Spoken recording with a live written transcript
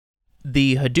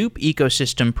The Hadoop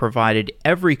ecosystem provided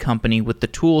every company with the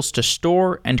tools to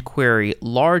store and query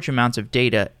large amounts of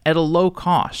data at a low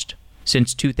cost.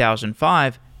 Since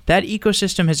 2005, that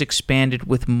ecosystem has expanded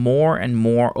with more and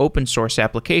more open source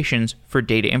applications for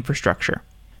data infrastructure.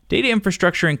 Data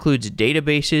infrastructure includes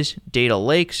databases, data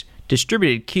lakes,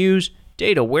 distributed queues,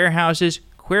 data warehouses,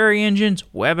 query engines,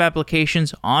 web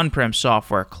applications, on-prem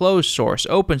software, closed source,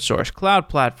 open source, cloud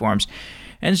platforms,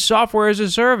 and software as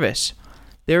a service.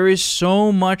 There is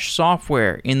so much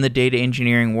software in the data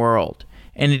engineering world,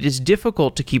 and it is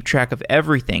difficult to keep track of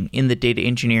everything in the data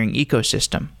engineering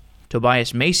ecosystem.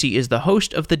 Tobias Macey is the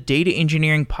host of the Data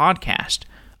Engineering Podcast,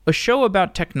 a show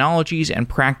about technologies and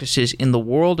practices in the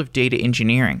world of data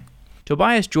engineering.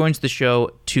 Tobias joins the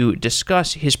show to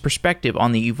discuss his perspective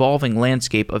on the evolving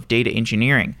landscape of data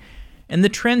engineering and the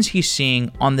trends he's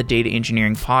seeing on the Data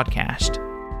Engineering Podcast.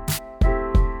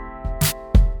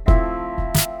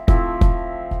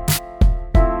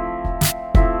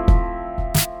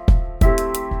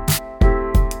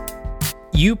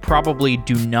 You probably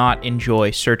do not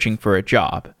enjoy searching for a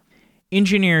job.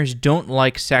 Engineers don't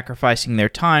like sacrificing their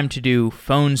time to do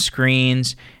phone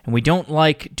screens, and we don't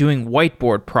like doing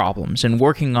whiteboard problems and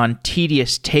working on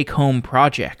tedious take-home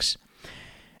projects.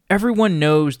 Everyone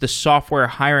knows the software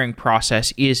hiring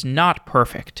process is not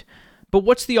perfect, but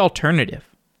what's the alternative?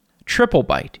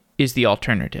 TripleByte is the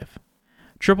alternative.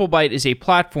 TripleByte is a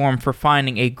platform for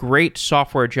finding a great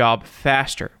software job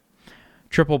faster.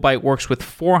 TripleByte works with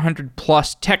 400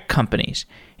 plus tech companies,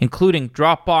 including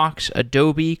Dropbox,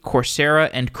 Adobe, Coursera,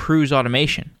 and Cruise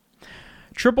Automation.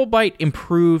 TripleByte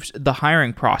improves the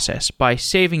hiring process by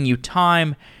saving you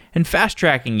time and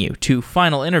fast-tracking you to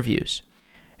final interviews.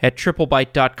 At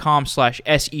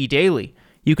triplebyte.com/sedaily,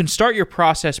 you can start your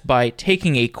process by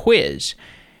taking a quiz,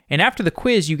 and after the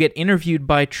quiz, you get interviewed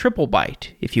by TripleByte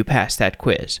if you pass that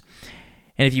quiz.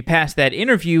 And if you pass that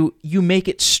interview, you make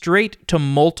it straight to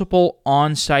multiple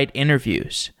on-site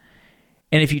interviews.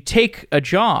 And if you take a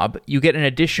job, you get an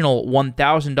additional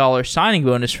 $1,000 signing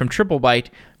bonus from TripleByte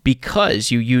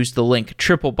because you use the link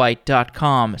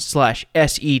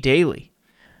triplebyte.com/sedaily.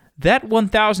 That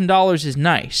 $1,000 is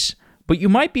nice, but you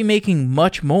might be making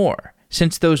much more,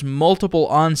 since those multiple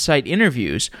on-site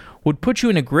interviews would put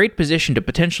you in a great position to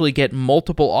potentially get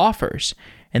multiple offers,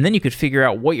 and then you could figure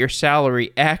out what your salary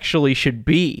actually should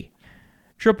be.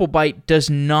 TripleByte does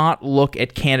not look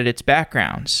at candidates'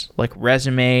 backgrounds, like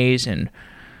resumes and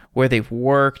where they've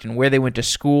worked and where they went to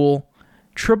school.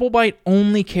 TripleByte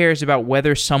only cares about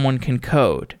whether someone can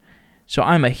code. So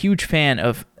I'm a huge fan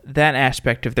of that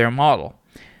aspect of their model.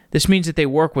 This means that they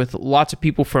work with lots of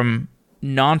people from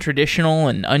non-traditional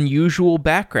and unusual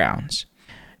backgrounds.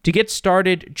 To get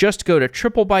started, just go to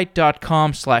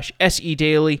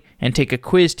triplebyte.com/sedaily and take a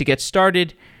quiz to get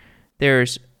started.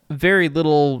 There's very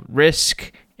little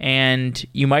risk, and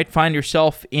you might find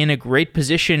yourself in a great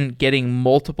position getting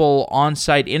multiple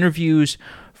on-site interviews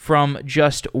from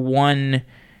just one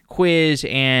quiz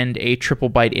and a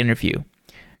TripleByte interview.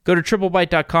 Go to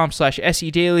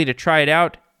triplebyte.com/sedaily to try it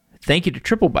out. Thank you to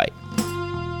TripleByte.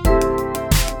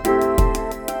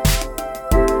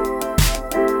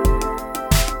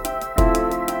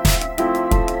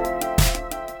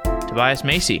 Tobias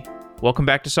Macey, welcome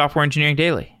back to Software Engineering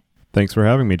Daily. Thanks for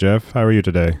having me, Jeff. How are you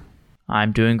today?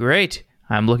 I'm doing great.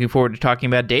 I'm looking forward to talking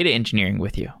about data engineering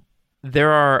with you.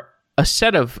 There are a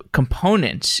set of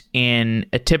components in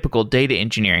a typical data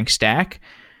engineering stack.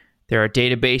 There are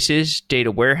databases,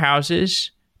 data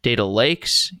warehouses, data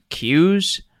lakes,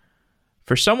 queues.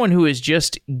 For someone who is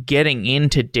just getting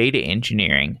into data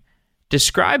engineering,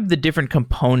 describe the different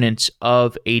components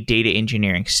of a data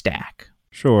engineering stack.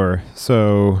 Sure.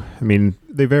 So,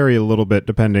 they vary a little bit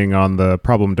depending on the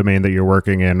problem domain that you're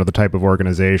working in or the type of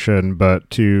organization, but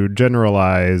to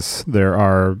generalize, there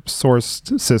are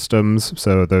sourced systems.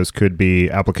 So those could be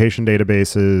application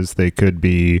databases. They could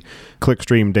be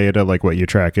clickstream data, like what you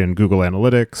track in Google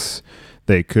Analytics.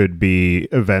 They could be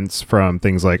events from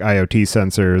things like IoT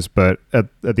sensors, but at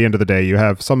the end of the day, you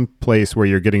have some place where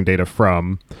you're getting data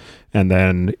from, and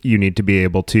then you need to be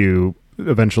able to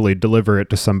eventually deliver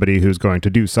it to somebody who's going to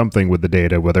do something with the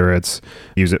data, whether it's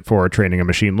use it for training a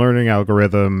machine learning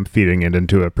algorithm, feeding it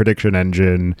into a prediction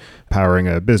engine, powering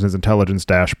a business intelligence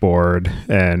dashboard,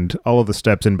 and all of the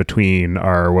steps in between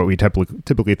are what we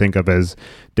typically think of as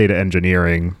data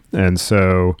engineering. And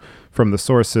so from the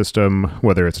source system,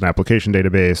 whether it's an application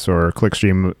database or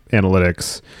clickstream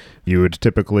analytics, You would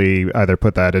typically either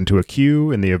put that into a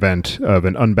queue in the event of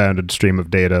an unbounded stream of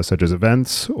data, such as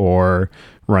events, or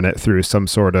run it through some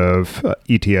sort of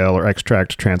ETL or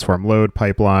extract transform load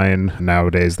pipeline.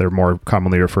 Nowadays, they're more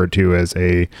commonly referred to as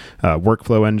a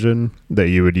workflow engine that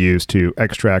you would use to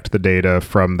extract the data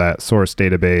from that source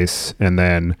database and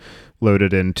then load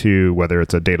it into whether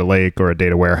it's a data lake or a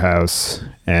data warehouse.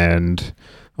 And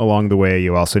along the way,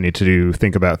 you also need to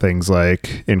think about things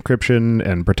like encryption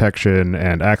and protection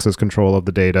and access control of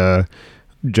the data.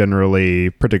 Generally,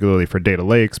 particularly for data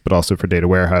lakes, but also for data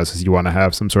warehouses, you want to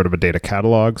have some sort of a data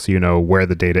catalog so you know where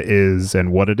the data is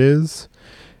and what it is.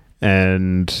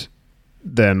 And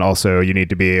then also you need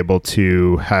to be able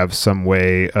to have some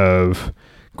way of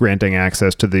granting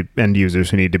access to the end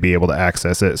users who need to be able to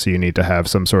access it. So you need to have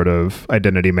some sort of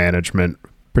identity management,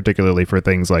 particularly for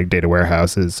things like data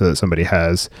warehouses, so that somebody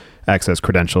has access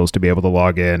credentials to be able to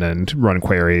log in and run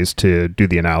queries to do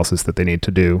the analysis that they need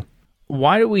to do.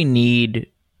 Why do we need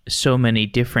so many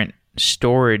different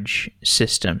storage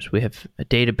systems? We have a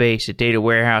database, a data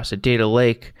warehouse, a data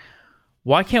lake.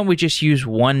 Why can't we just use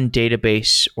one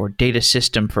database or data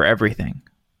system for everything?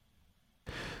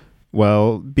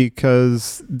 Well,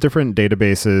 because different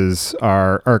databases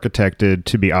are architected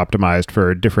to be optimized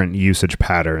for different usage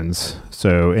patterns.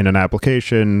 So in an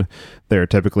application, they're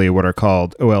typically what are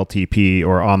called OLTP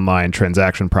or online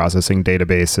transaction processing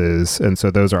databases. And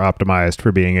so those are optimized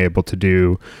for being able to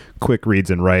do quick reads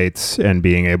and writes and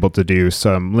being able to do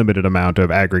some limited amount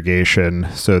of aggregation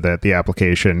so that the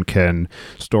application can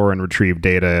store and retrieve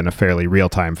data in a fairly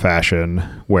real-time fashion.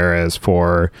 Whereas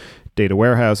for data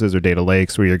warehouses or data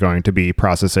lakes, where you're going to be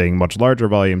processing much larger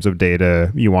volumes of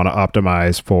data, you want to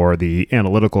optimize for the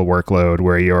analytical workload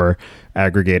where you're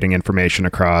aggregating information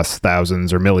across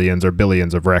thousands or millions or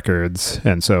billions of records.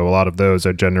 And so a lot of those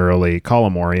are generally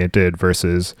column-oriented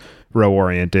versus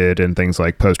row-oriented in things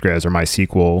like Postgres or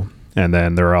MySQL. And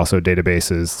then there are also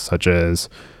databases such as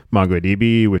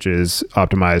MongoDB, which is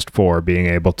optimized for being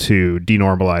able to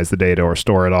denormalize the data or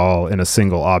store it all in a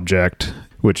single object,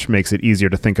 which makes it easier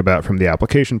to think about from the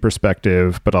application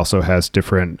perspective, but also has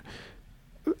different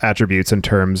attributes in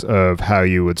terms of how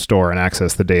you would store and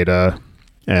access the data.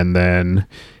 And then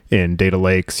in data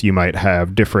lakes, you might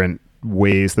have different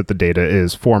ways that the data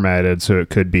is formatted. So it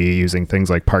could be using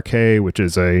things like Parquet, which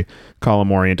is a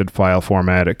column-oriented file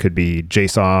format. It could be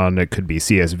JSON. It could be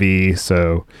CSV.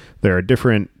 So there are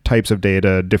different types of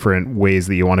data, different ways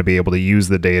that you want to be able to use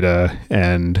the data.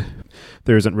 And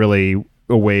there isn't really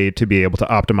a way to be able to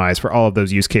optimize for all of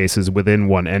those use cases within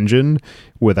one engine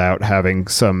without having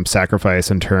some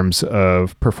sacrifice in terms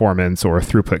of performance or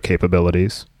throughput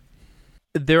capabilities.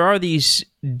 There are these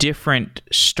different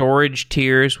storage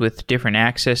tiers with different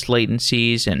access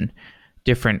latencies and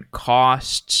different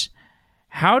costs.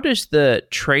 How does the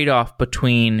trade-off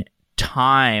between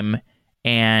time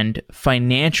and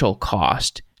financial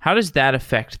cost, how does that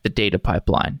affect the data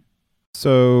pipeline?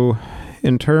 So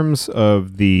in terms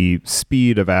of the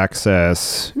speed of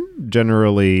access,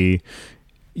 generally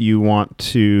you want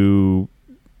to,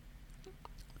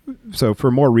 so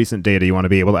for more recent data, you want to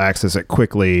be able to access it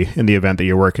quickly in the event that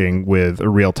you're working with a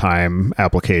real-time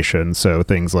application. So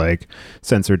things like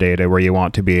sensor data where you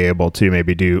want to be able to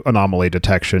maybe do anomaly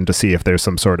detection to see if there's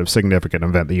some sort of significant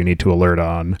event that you need to alert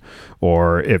on,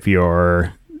 or if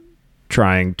you're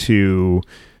trying to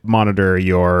monitor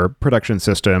your production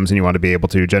systems and you want to be able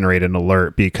to generate an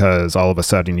alert because all of a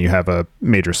sudden you have a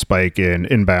major spike in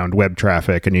inbound web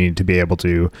traffic and you need to be able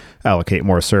to allocate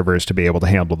more servers to be able to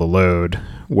handle the load.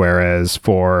 Whereas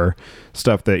for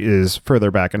stuff that is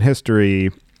further back in history,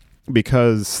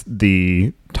 because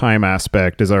the time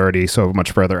aspect is already so much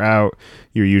further out,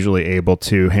 you're usually able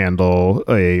to handle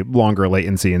a longer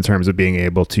latency in terms of being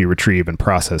able to retrieve and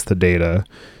process the data.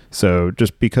 So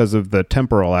just because of the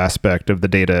temporal aspect of the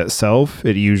data itself,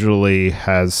 it usually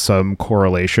has some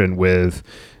correlation with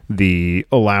the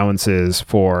allowances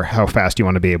for how fast you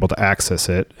want to be able to access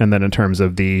it. And then in terms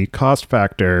of the cost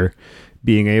factor,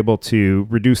 being able to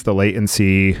reduce the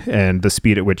latency and the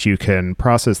speed at which you can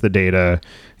process the data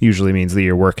usually means that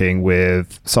you're working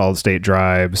with solid state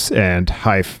drives and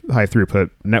high throughput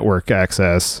network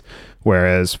access.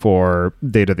 Whereas for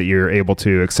data that you're able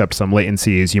to accept some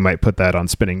latencies, you might put that on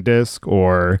spinning disk,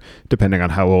 or depending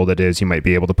on how old it is, you might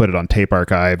be able to put it on tape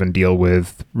archive and deal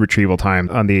with retrieval time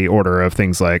on the order of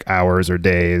things like hours or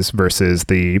days versus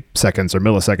the seconds or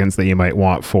milliseconds that you might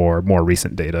want for more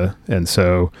recent data. And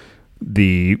so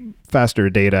the faster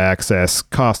data access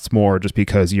costs more just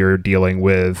because you're dealing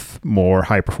with more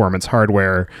high performance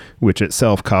hardware, which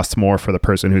itself costs more for the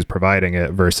person who's providing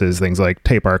it versus things like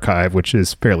tape archive, which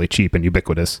is fairly cheap and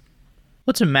ubiquitous.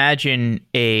 Let's imagine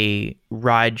a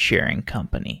ride-sharing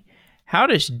company. How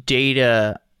does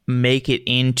data make it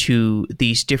into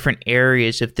these different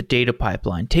areas of the data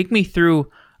pipeline? Take me through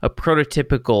a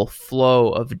prototypical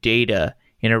flow of data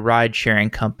in a ride-sharing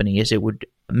company as it would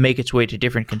make its way to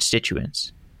different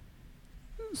constituents.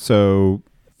 So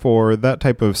for that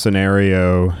type of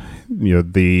scenario,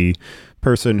 the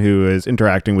person who is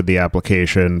interacting with the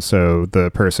application, so the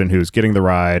person who's getting the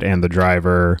ride and the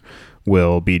driver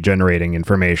will be generating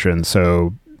information.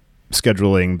 So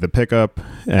scheduling the pickup,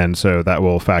 and so that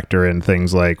will factor in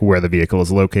things like where the vehicle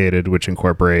is located, which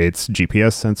incorporates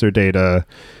GPS sensor data.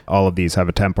 All of these have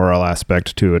a temporal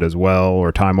aspect to it as well,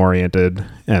 or time-oriented,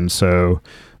 and so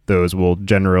those will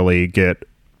generally get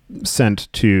sent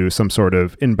to some sort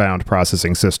of inbound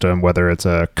processing system, whether it's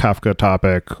a Kafka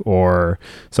topic or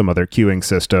some other queuing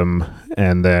system,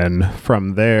 and then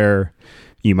from there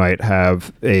you might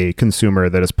have a consumer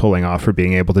that is pulling off for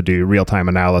being able to do real-time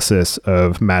analysis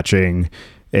of matching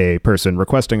a person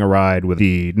requesting a ride with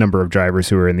the number of drivers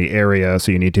who are in the area.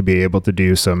 So you need to be able to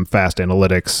do some fast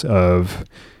analytics of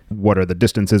what are the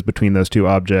distances between those two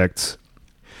objects.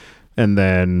 And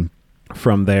then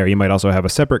from there, you might also have a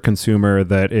separate consumer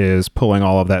that is pulling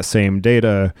all of that same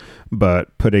data,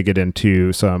 but putting it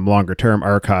into some longer-term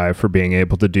archive for being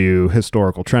able to do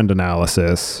historical trend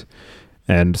analysis.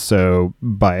 And so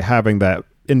by having that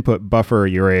input buffer,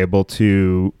 you're able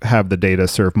to have the data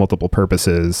serve multiple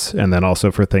purposes. And then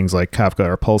also for things like Kafka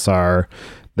or Pulsar,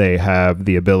 they have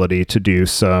the ability to do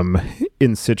some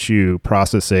in situ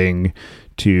processing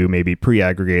to maybe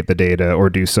pre-aggregate the data or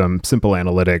do some simple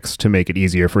analytics to make it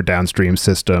easier for downstream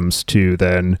systems to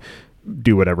then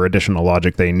do whatever additional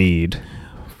logic they need.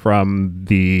 From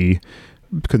the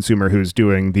consumer who's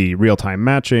doing the real-time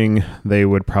matching, they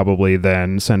would probably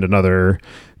then send another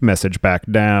message back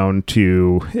down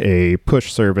to a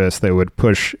push service. They would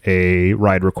push a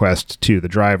ride request to the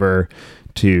driver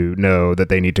to know that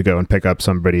they need to go and pick up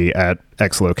somebody at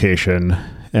X location.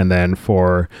 And then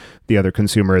for the other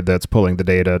consumer that's pulling the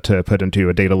data to put into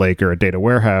a data lake or a data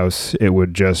warehouse, it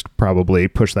would just probably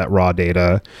push that raw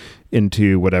data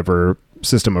into whatever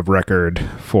system of record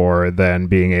for then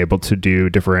being able to do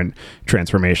different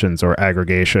transformations or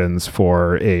aggregations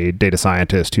for a data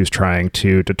scientist who's trying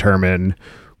to determine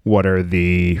what are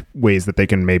the ways that they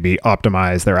can maybe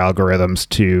optimize their algorithms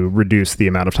to reduce the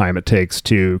amount of time it takes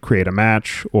to create a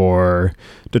match, or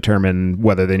determine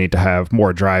whether they need to have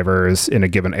more drivers in a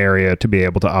given area to be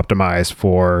able to optimize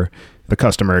for the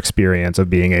customer experience of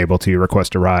being able to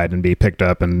request a ride and be picked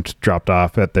up and dropped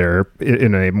off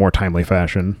in a more timely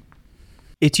fashion.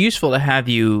 It's useful to have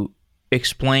you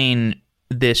explain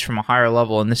this from a higher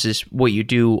level, and this is what you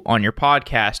do on your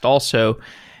podcast also.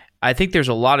 I think there's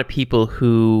a lot of people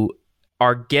who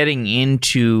are getting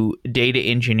into data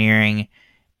engineering,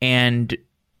 and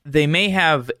they may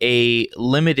have a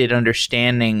limited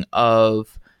understanding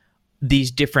of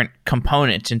these different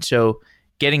components. And so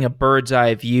getting a bird's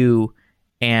eye view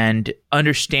and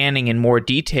understanding in more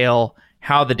detail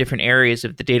how the different areas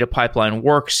of the data pipeline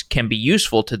works can be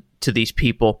useful to these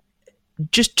people.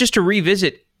 Just to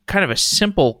revisit kind of a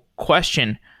simple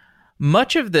question,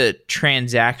 much of the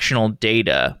transactional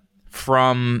data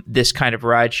from this kind of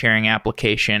ride-sharing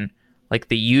application, like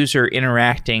the user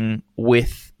interacting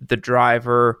with the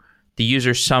driver, the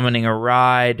user summoning a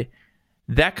ride,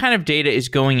 that kind of data is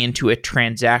going into a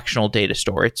transactional data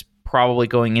store. It's probably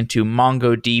going into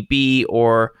MongoDB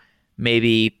or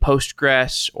maybe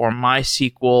Postgres or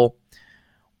MySQL.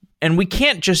 And we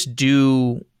can't just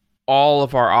do all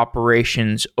of our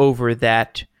operations over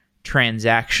that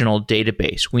transactional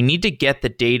database. We need to get the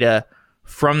data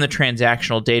from the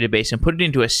transactional database and put it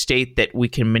into a state that we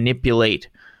can manipulate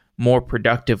more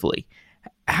productively.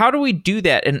 How do we do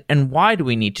that, and why do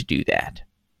we need to do that?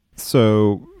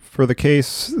 So for the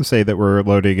case, say that we're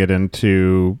loading it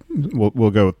into,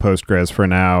 we'll go with Postgres for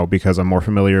now because I'm more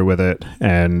familiar with it,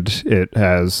 and it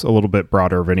has a little bit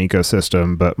broader of an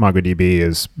ecosystem, but MongoDB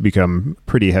has become a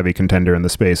pretty heavy contender in the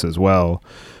space as well.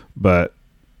 But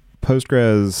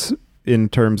Postgres, in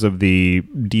terms of the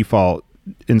default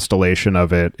installation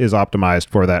of it, is optimized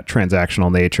for that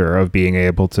transactional nature of being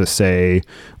able to say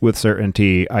with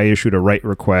certainty, I issued a write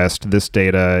request, this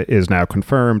data is now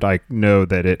confirmed, I know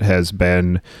that it has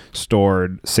been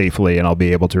stored safely and I'll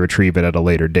be able to retrieve it at a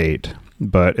later date.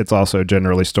 But it's also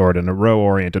generally stored in a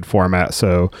row-oriented format,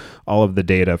 so all of the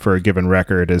data for a given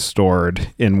record is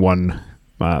stored in one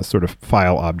sort of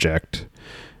file object.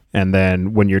 And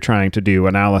then when you're trying to do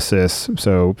analysis,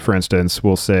 so for instance,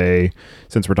 we'll say,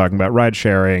 since we're talking about ride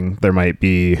sharing, there might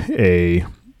be a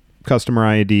customer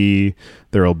ID,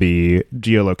 there will be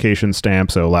geolocation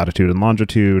stamp, so latitude and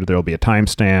longitude, there will be a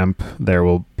timestamp, there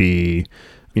will be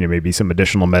maybe some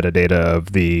additional metadata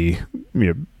of the,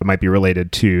 it might be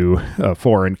related to a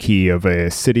foreign key of a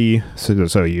city.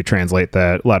 So you translate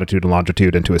that latitude and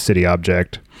longitude into a city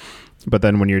object. But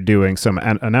then when you're doing some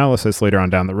analysis later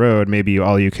on down the road, maybe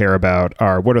all you care about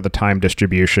are what are the time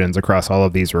distributions across all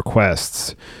of these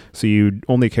requests. So you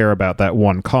only care about that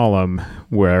one column,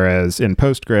 whereas in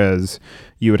Postgres,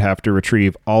 you would have to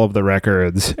retrieve all of the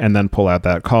records and then pull out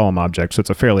that column object. So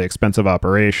it's a fairly expensive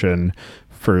operation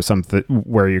for something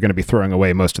where you're going to be throwing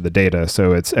away most of the data.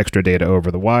 So it's extra data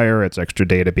over the wire, it's extra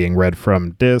data being read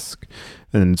from disk,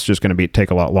 and it's just going to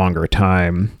take a lot longer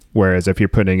time. Whereas if you're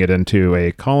putting it into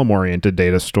a column-oriented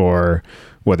data store,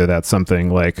 whether that's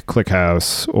something like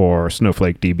ClickHouse or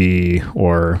Snowflake DB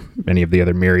or any of the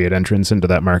other myriad entrants into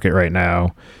that market right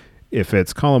now, if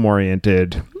it's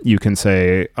column-oriented, you can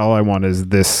say, all I want is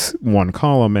this one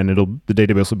column, and the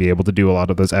database will be able to do a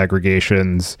lot of those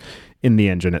aggregations in the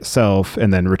engine itself,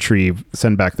 and then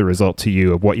send back the result to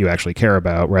you of what you actually care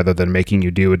about, rather than making you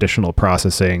do additional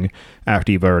processing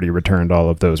after you've already returned all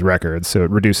of those records. So it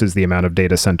reduces the amount of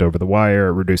data sent over the wire,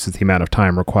 it reduces the amount of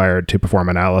time required to perform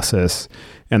analysis,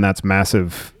 and that's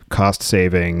massive cost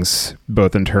savings,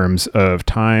 both in terms of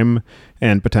time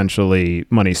and potentially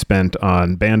money spent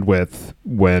on bandwidth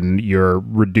when you're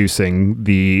reducing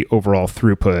the overall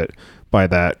throughput by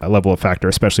that level of factor,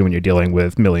 especially when you're dealing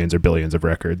with millions or billions of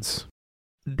records.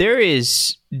 There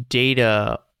is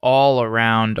data all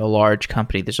around a large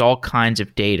company. There's all kinds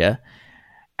of data.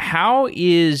 How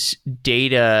is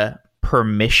data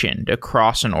permissioned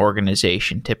across an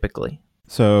organization typically?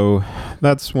 So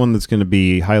that's one that's going to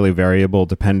be highly variable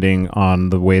depending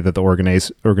on the way that the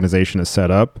organization is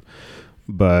set up.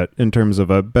 But in terms of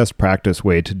a best practice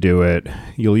way to do it,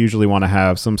 you'll usually want to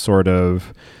have some sort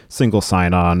of single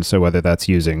sign-on. So whether that's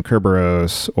using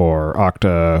Kerberos or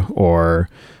Okta or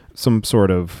some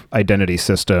sort of identity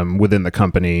system within the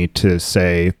company to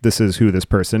say, this is who this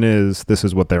person is, this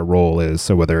is what their role is.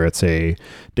 So whether it's a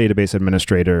database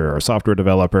administrator or a software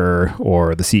developer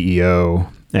or the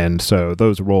CEO. And so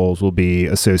those roles will be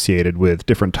associated with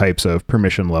different types of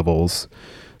permission levels.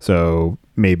 So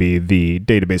maybe the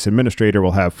database administrator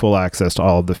will have full access to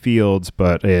all of the fields,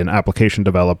 but an application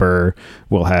developer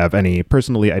will have any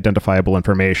personally identifiable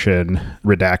information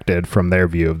redacted from their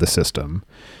view of the system.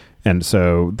 And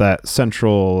so that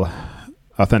central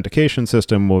authentication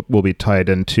system will be tied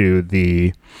into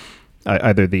the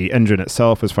either the engine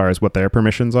itself as far as what their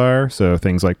permissions are. So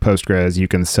things like Postgres, you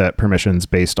can set permissions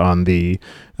based on the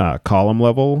column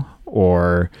level,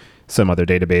 or some other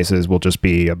databases will just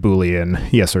be a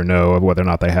Boolean yes or no of whether or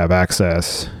not they have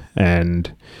access.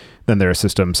 And then there are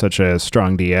systems such as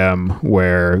StrongDM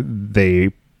where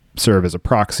they serve as a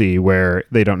proxy, where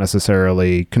they don't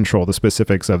necessarily control the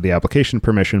specifics of the application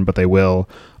permission, but they will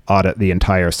audit the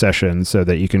entire session so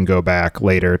that you can go back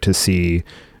later to see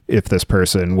if this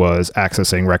person was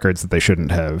accessing records that they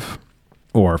shouldn't have.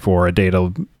 Or for a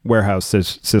data warehouse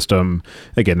system,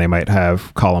 again, they might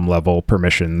have column level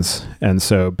permissions. And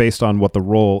so based on what the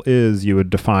role is, you would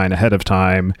define ahead of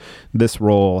time, this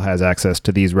role has access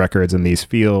to these records in these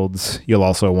fields. You'll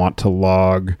also want to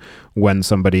log when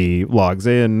somebody logs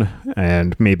in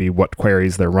and maybe what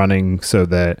queries they're running, so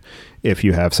that if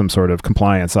you have some sort of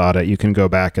compliance audit, you can go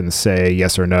back and say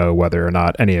yes or no whether or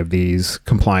not any of these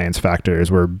compliance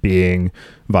factors were being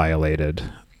violated.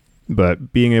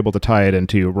 But being able to tie it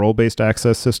into a role-based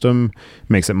access system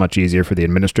makes it much easier for the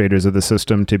administrators of the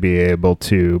system to be able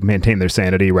to maintain their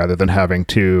sanity, rather than having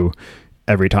to,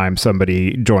 every time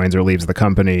somebody joins or leaves the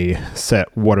company, set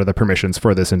what are the permissions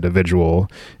for this individual.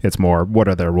 It's more, what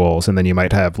are their roles? And then you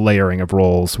might have layering of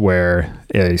roles where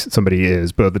somebody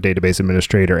is both the database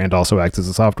administrator and also acts as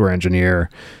a software engineer.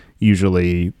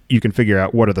 Usually you can figure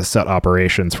out what are the set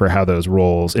operations for how those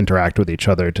roles interact with each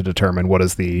other to determine what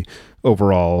is the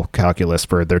overall calculus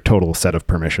for their total set of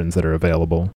permissions that are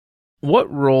available.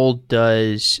 What role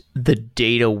does the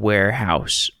data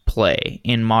warehouse play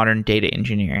in modern data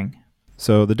engineering?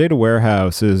 So the data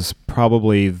warehouse is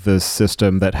probably the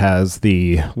system that has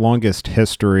the longest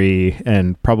history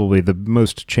and probably the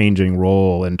most changing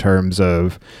role in terms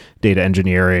of data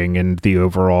engineering and the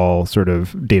overall sort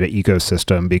of data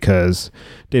ecosystem, because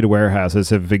data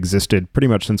warehouses have existed pretty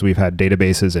much since we've had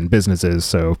databases in businesses.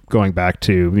 So going back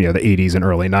to the 80s and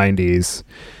early 90s.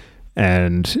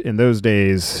 And in those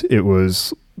days, it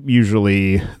was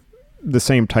usually the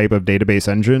same type of database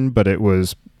engine, but it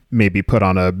was maybe put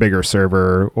on a bigger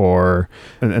server,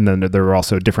 and then there were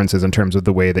also differences in terms of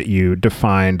the way that you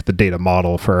defined the data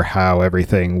model for how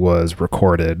everything was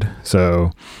recorded.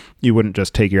 So you wouldn't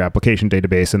just take your application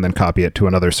database and then copy it to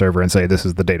another server and say, this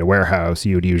is the data warehouse.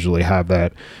 You would usually have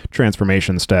that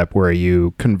transformation step where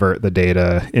you convert the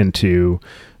data into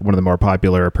one of the more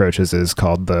popular approaches is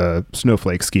called the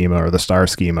snowflake schema or the star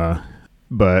schema.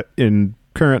 But in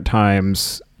current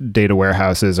times, data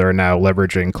warehouses are now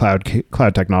leveraging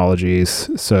cloud technologies.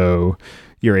 So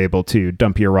you're able to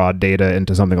dump your raw data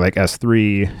into something like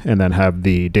S3 and then have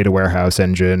the data warehouse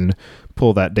engine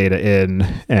pull that data in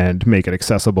and make it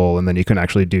accessible. And then you can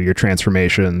actually do your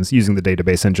transformations using the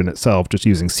database engine itself, just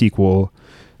using SQL.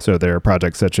 So there are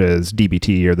projects such as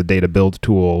dbt or the data build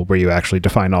tool where you actually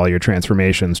define all your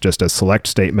transformations just as select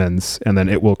statements, and then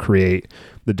it will create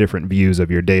the different views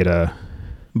of your data.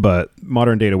 But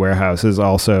modern data warehouses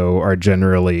also are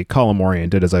generally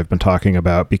column-oriented, as I've been talking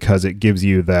about, because it gives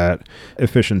you that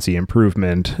efficiency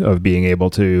improvement of being able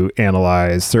to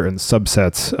analyze certain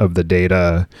subsets of the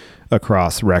data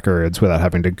across records without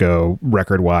having to go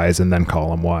record-wise and then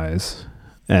column-wise.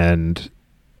 And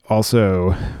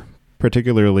also,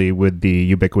 particularly with the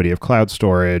ubiquity of cloud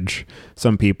storage,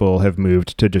 some people have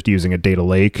moved to just using a data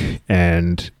lake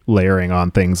and layering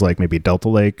on things like maybe Delta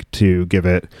Lake to give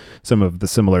it some of the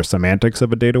similar semantics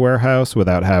of a data warehouse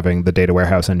without having the data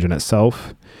warehouse engine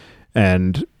itself.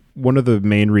 And one of the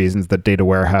main reasons that data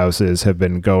warehouses have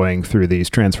been going through these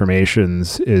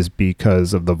transformations is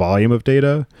because of the volume of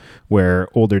data, where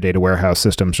older data warehouse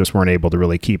systems just weren't able to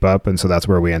really keep up. And so that's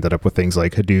where we ended up with things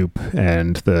like Hadoop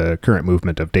and the current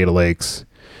movement of data lakes.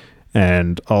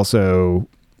 And also,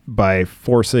 by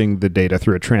forcing the data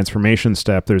through a transformation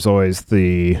step, there's always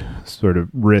the sort of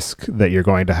risk that you're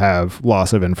going to have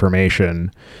loss of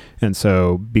information. And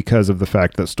so because of the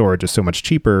fact that storage is so much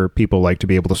cheaper, people like to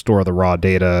be able to store the raw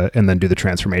data and then do the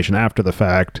transformation after the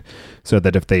fact, so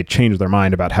that if they change their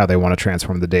mind about how they want to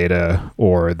transform the data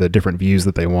or the different views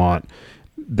that they want,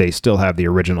 they still have the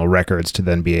original records to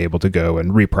then be able to go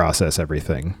and reprocess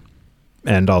everything.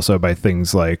 And also by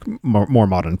things like more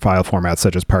modern file formats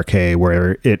such as Parquet,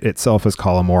 where it itself is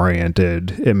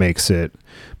column-oriented, it makes it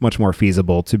much more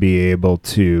feasible to be able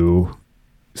to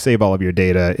save all of your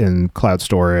data in cloud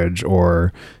storage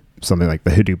or something like the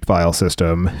Hadoop file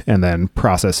system, and then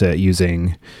process it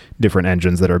using different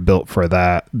engines that are built for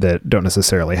that don't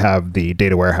necessarily have the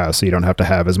data warehouse, so you don't have to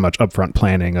have as much upfront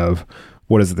planning of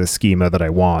what is the schema that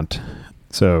I want.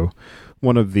 So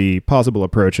one of the possible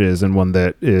approaches, and one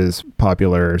that is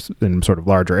popular in sort of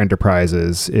larger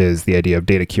enterprises, is the idea of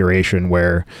data curation,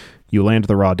 where you land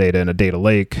the raw data in a data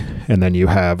lake, and then you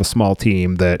have a small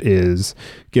team that is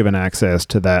given access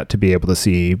to that to be able to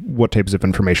see what types of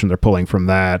information they're pulling from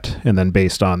that. And then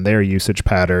based on their usage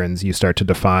patterns, you start to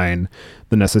define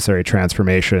the necessary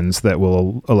transformations that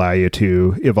will allow you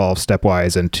to evolve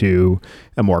stepwise into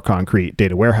a more concrete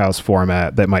data warehouse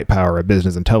format that might power a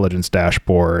business intelligence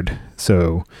dashboard.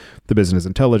 So the business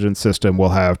intelligence system will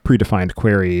have predefined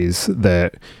queries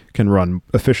that can run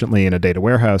efficiently in a data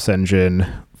warehouse engine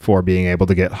for being able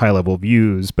to get high-level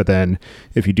views. But then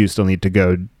if you do still need to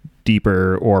go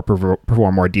deeper or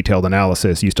perform more detailed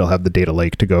analysis, you still have the data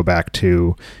lake to go back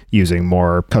to using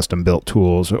more custom-built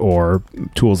tools or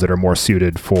tools that are more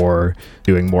suited for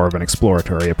doing more of an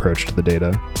exploratory approach to the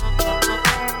data.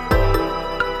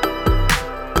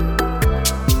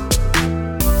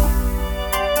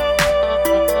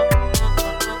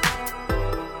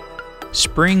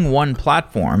 Spring One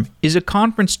Platform is a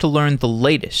conference to learn the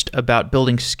latest about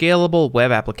building scalable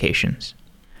web applications.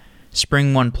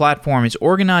 Spring One Platform is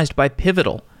organized by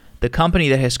Pivotal, the company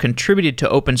that has contributed to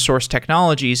open source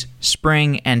technologies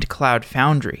Spring and Cloud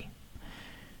Foundry.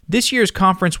 This year's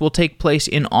conference will take place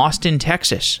in Austin,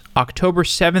 Texas, October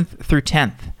 7th through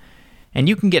 10th, and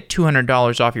you can get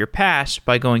 $200 off your pass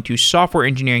by going to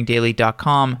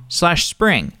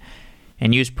softwareengineeringdaily.com/spring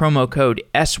and use promo code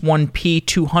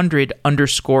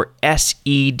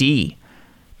S1P200_SED.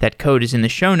 That code is in the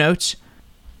show notes.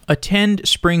 Attend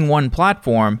Spring One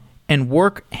Platform and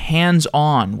work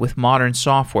hands-on with modern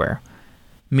software.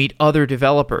 Meet other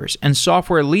developers and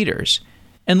software leaders,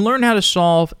 and learn how to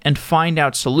solve and find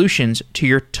out solutions to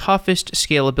your toughest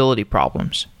scalability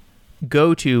problems.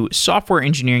 Go to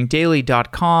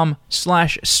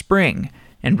softwareengineeringdaily.com/spring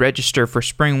and register for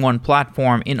Spring One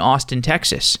Platform in Austin,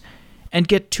 Texas, and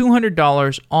get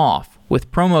 $200 off with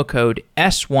promo code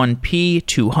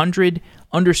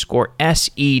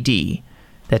S1P200_SED.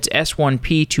 That's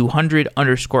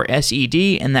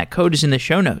S1P200_SED, and that code is in the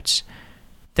show notes.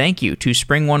 Thank you to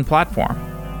Spring One Platform.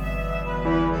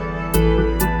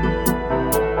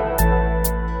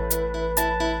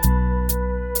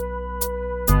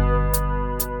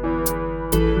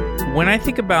 When I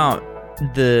think about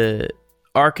the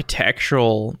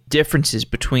architectural differences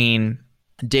between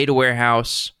data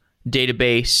warehouse,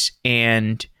 database,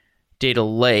 and data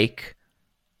lake,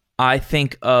 I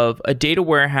think of a data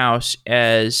warehouse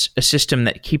as a system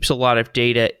that keeps a lot of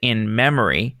data in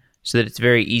memory so that it's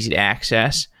very easy to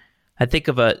access. I think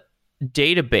of a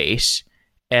database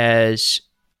as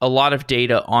a lot of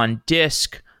data on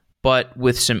disk, but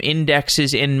with some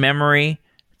indexes in memory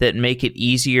that make it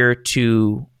easier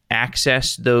to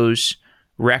access those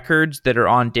records that are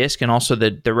on disk, and also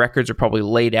the records are probably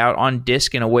laid out on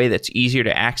disk in a way that's easier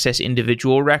to access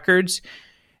individual records.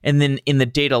 And then in the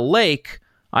data lake,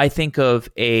 I think of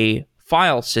a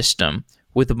file system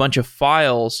with a bunch of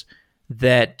files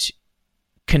that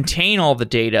contain all the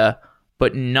data,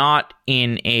 but not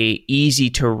in a easy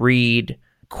to read,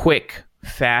 quick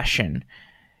fashion.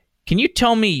 Can you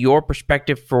tell me your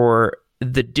perspective for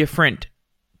the different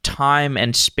time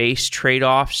and space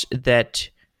trade-offs that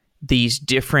these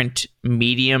different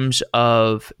mediums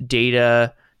of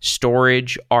data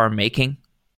storage are making?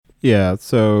 Yeah,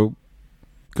 so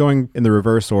going in the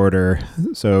reverse order,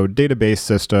 so database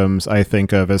systems I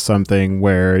think of as something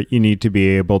where you need to be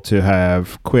able to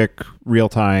have quick,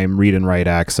 real-time read and write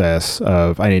access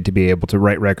of, I need to be able to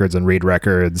write records and read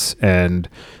records, and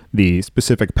the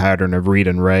specific pattern of read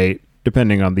and write,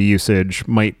 depending on the usage,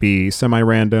 might be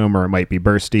semi-random or it might be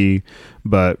bursty,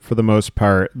 but for the most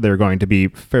part, they're going to be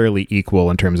fairly equal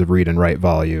in terms of read and write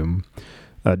volume.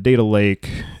 Data lake,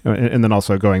 and then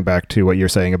also going back to what you're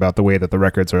saying about the way that the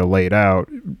records are laid out,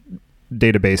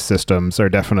 database systems are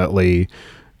definitely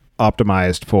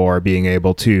optimized for being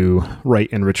able to write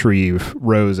and retrieve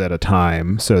rows at a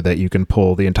time so that you can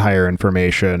pull the entire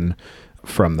information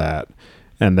from that.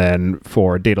 And then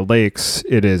for data lakes,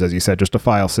 it is, as you said, just a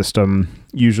file system,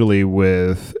 usually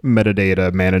with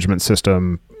metadata management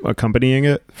system accompanying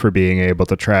it for being able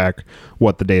to track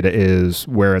what the data is,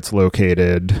 where it's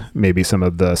located, maybe some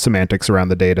of the semantics around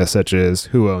the data, such as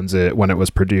who owns it, when it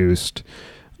was produced,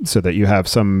 so that you have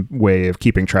some way of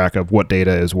keeping track of what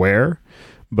data is where.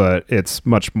 But it's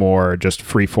much more just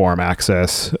free-form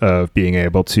access of being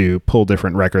able to pull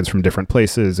different records from different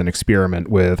places and experiment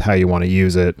with how you want to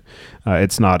use it.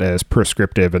 It's not as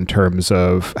prescriptive in terms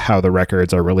of how the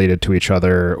records are related to each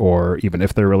other, or even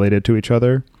if they're related to each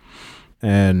other.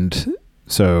 And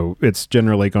so it's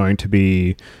generally going to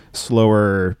be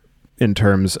slower in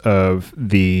terms of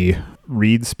the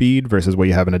read speed versus what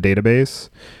you have in a database.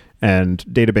 And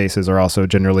databases are also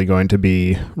generally going to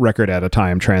be record at a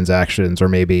time transactions, or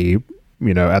maybe,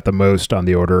 at the most on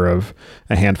the order of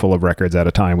a handful of records at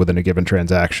a time within a given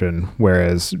transaction.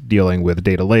 Whereas dealing with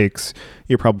data lakes,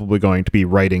 you're probably going to be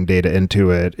writing data into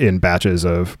it in batches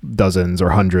of dozens or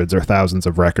hundreds or thousands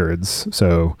of records.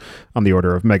 So on the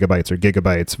order of megabytes or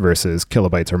gigabytes versus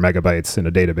kilobytes or megabytes in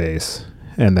a database.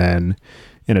 And then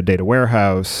in a data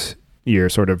warehouse, you're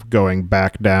sort of going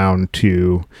back down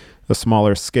to a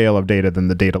smaller scale of data than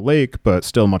the data lake, but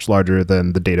still much larger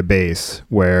than the database,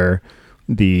 where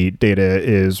the data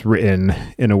is written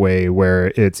in a way where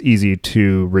it's easy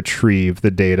to retrieve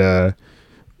the data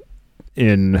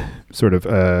in sort of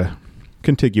a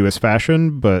contiguous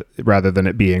fashion, but rather than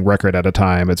it being record at a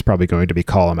time, it's probably going to be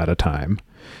column at a time.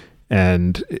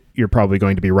 And you're probably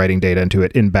going to be writing data into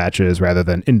it in batches rather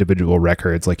than individual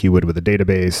records like you would with a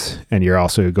database. And you're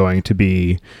also going to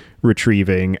be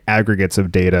retrieving aggregates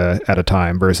of data at a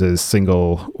time versus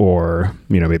single or,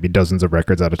 maybe dozens of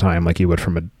records at a time like you would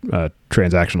from a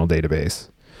transactional database,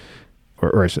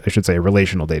 or I should say a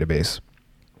relational database.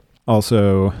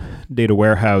 Also, data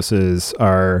warehouses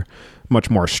are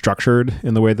much more structured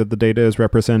in the way that the data is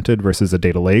represented versus a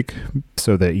data lake,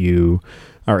 so that you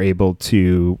are able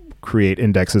to create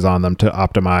indexes on them to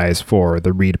optimize for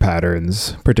the read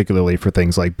patterns, particularly for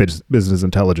things like business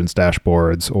intelligence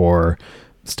dashboards or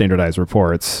standardized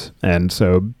reports. And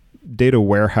so data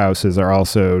warehouses are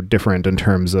also different in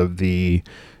terms of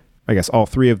all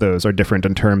three of those are different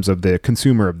in terms of the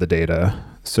consumer of the data.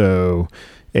 So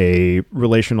a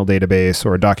relational database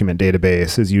or a document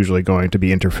database is usually going to be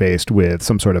interfaced with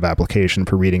some sort of application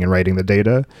for reading and writing the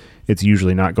data. It's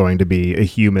usually not going to be a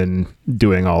human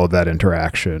doing all of that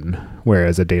interaction.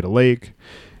 Whereas a data lake,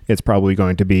 it's probably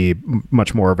going to be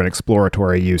much more of an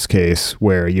exploratory use case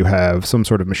where you have some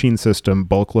sort of machine system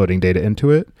bulk loading data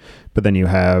into it, but then you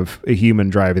have a human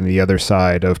driving the other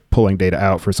side of pulling data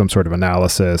out for some sort of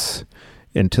analysis,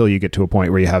 until you get to a point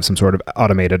where you have some sort of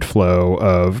automated flow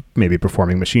of maybe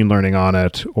performing machine learning on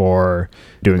it or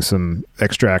doing some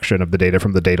extraction of the data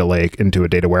from the data lake into a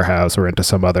data warehouse or into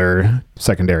some other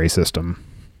secondary system.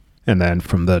 And then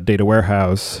from the data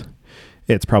warehouse,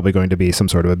 it's probably going to be some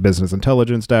sort of a business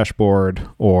intelligence dashboard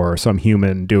or some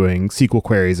human doing SQL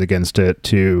queries against it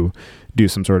to do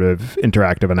some sort of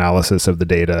interactive analysis of the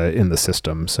data in the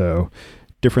system. So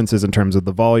differences in terms of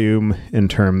the volume, in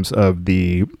terms of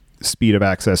the speed of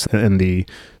access, and the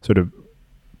sort of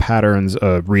patterns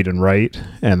of read and write,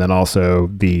 and then also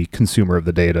the consumer of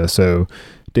the data. So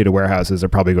data warehouses are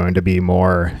probably going to be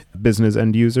more business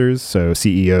end users, so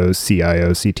CEOs,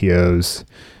 CIOs, CTOs,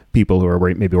 people who are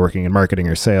maybe working in marketing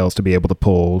or sales to be able to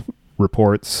pull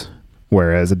reports,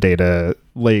 whereas a data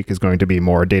lake is going to be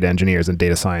more data engineers and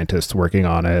data scientists working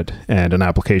on it, and an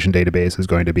application database is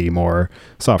going to be more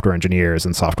software engineers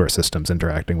and software systems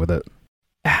interacting with it.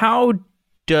 How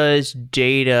does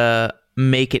data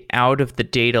make it out of the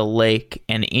data lake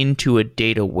and into a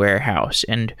data warehouse?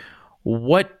 And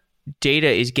what data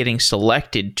is getting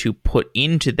selected to put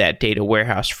into that data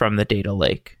warehouse from the data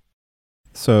lake?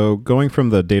 So going from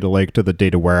the data lake to the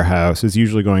data warehouse is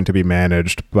usually going to be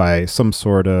managed by some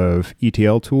sort of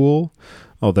ETL tool,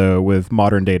 although with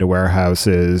modern data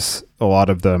warehouses, a lot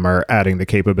of them are adding the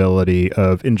capability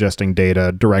of ingesting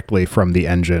data directly from the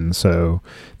engine. So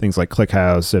things like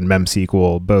ClickHouse and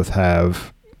MemSQL both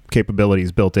have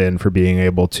capabilities built in for being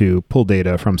able to pull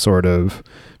data from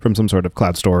some sort of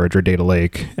cloud storage or data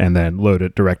lake and then load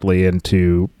it directly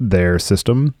into their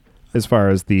system. As far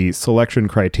as the selection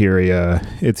criteria,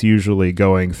 it's usually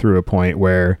going through a point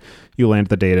where you land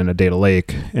the data in a data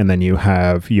lake, and then you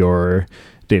have your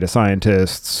data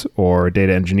scientists or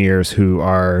data engineers who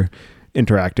are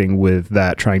interacting with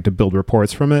that, trying to build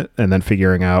reports from it, and then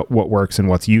figuring out what works and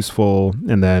what's useful.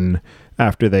 And then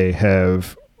after they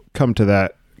have come to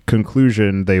that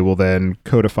conclusion, they will then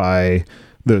codify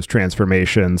those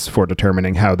transformations for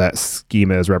determining how that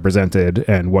schema is represented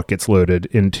and what gets loaded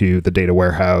into the data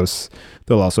warehouse.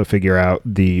 They'll also figure out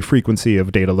the frequency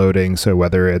of data loading, so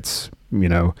whether it's,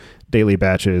 daily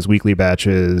batches, weekly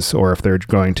batches, or if they're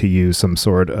going to use some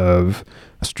sort of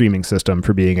streaming system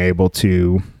for being able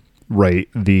to write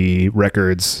the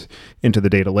records into the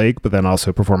data lake, but then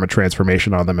also perform a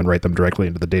transformation on them and write them directly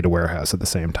into the data warehouse at the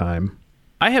same time.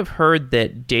 I have heard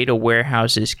that data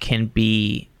warehouses can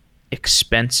be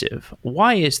expensive.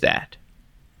 Why is that?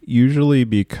 Usually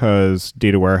because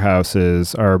data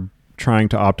warehouses are trying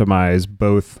to optimize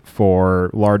both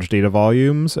for large data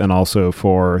volumes and also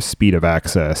for speed of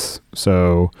access.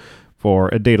 So for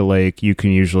a data lake, you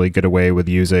can usually get away with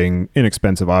using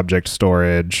inexpensive object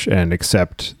storage and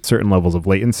accept certain levels of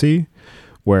latency.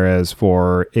 Whereas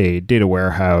for a data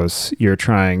warehouse, you're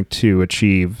trying to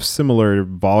achieve similar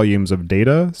volumes of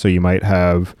data. So you might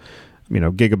have,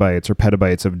 gigabytes or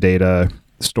petabytes of data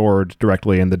stored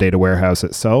directly in the data warehouse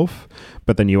itself.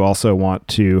 But then you also want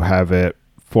to have it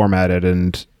formatted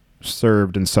and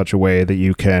served in such a way that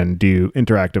you can do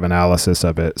interactive analysis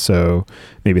of it. So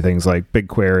maybe things like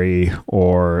BigQuery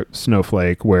or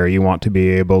Snowflake, where you want to be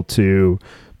able to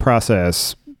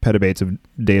process petabytes of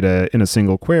data in a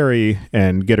single query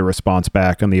and get a response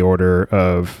back on the order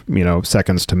of,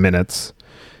 seconds to minutes.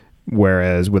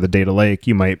 Whereas with a data lake,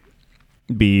 you might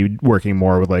be working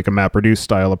more with like a MapReduce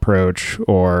style approach,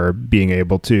 or being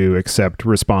able to accept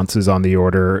responses on the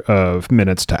order of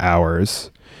minutes to hours.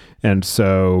 And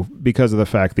so because of the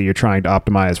fact that you're trying to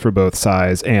optimize for both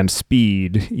size and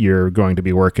speed, you're going to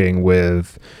be working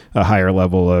with a higher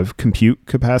level of compute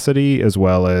capacity, as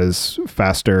well as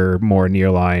faster, more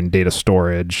nearline data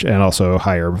storage, and also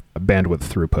higher bandwidth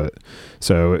throughput.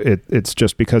 So it's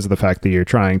just because of the fact that you're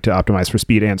trying to optimize for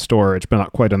speed and storage, but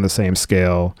not quite on the same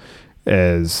scale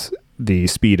as the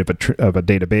speed of a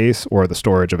database or the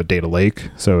storage of a data lake.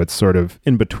 So it's sort of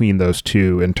in between those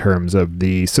two in terms of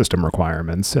the system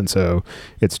requirements. And so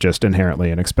it's just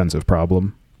inherently an expensive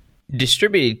problem.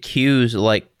 Distributed queues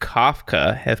like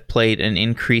Kafka have played an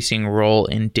increasing role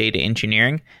in data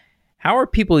engineering. How are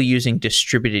people using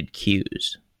distributed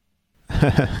queues?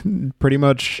 Pretty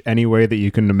much any way that you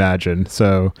can imagine.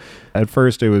 So at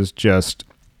first it was just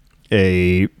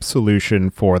a solution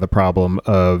for the problem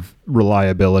of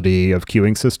reliability of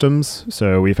queuing systems.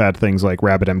 So we've had things like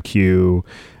RabbitMQ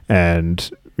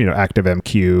and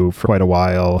ActiveMQ for quite a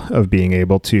while, of being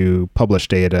able to publish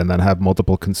data and then have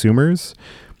multiple consumers.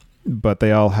 But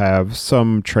they all have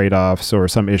some trade-offs or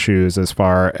some issues as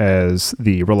far as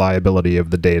the reliability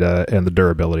of the data and the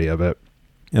durability of it.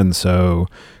 And so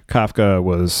Kafka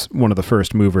was one of the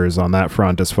first movers on that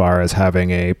front, as far as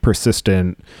having a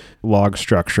persistent log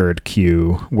structured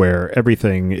queue where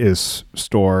everything is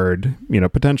stored,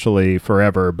 potentially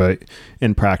forever, but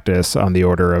in practice on the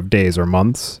order of days or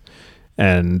months.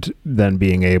 And then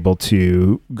being able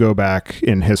to go back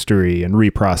in history and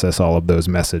reprocess all of those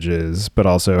messages, but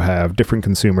also have different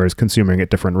consumers consuming at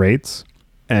different rates.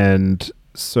 And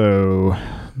So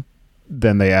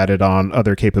then they added on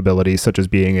other capabilities, such as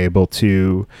being able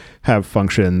to have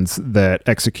functions that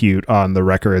execute on the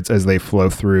records as they flow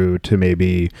through to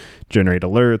maybe generate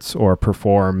alerts or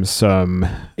perform some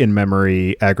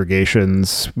in-memory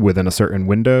aggregations within a certain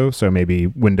window. So maybe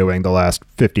windowing the last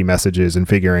 50 messages and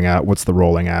figuring out what's the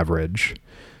rolling average.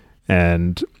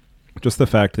 And just the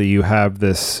fact that you have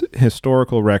this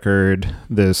historical record,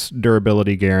 this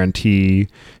durability guarantee,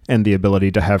 and the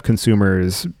ability to have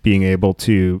consumers being able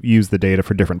to use the data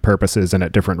for different purposes and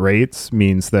at different rates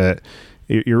means that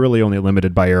you're really only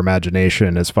limited by your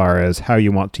imagination as far as how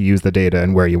you want to use the data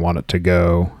and where you want it to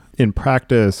go. In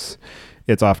practice,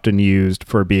 it's often used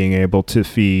for being able to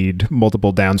feed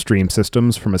multiple downstream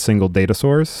systems from a single data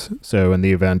source. So in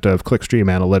the event of clickstream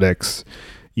analytics,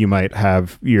 you might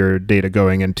have your data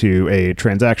going into a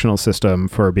transactional system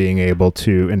for being able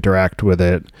to interact with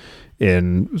it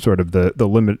in sort of the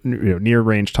limit, near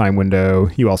range time window.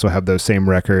 You also have those same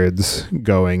records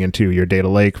going into your data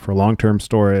lake for long-term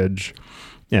storage.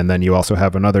 And then you also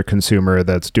have another consumer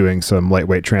that's doing some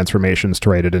lightweight transformations to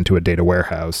write it into a data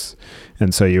warehouse.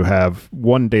 And so you have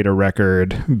one data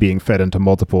record being fed into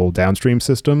multiple downstream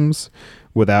systems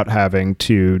without having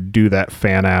to do that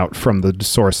fan out from the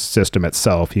source system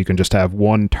itself. You can just have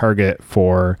one target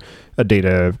for a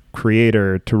data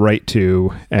creator to write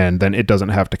to, and then it doesn't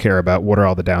have to care about what are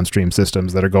all the downstream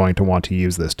systems that are going to want to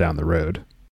use this down the road.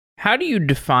 How do you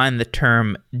define the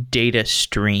term data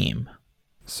stream?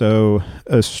 So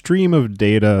a stream of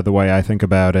data, the way I think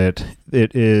about it,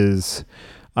 it is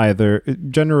either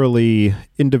generally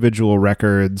individual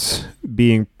records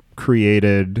being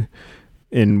created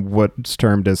in what's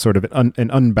termed as sort of an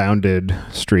unbounded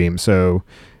stream. So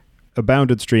a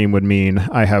bounded stream would mean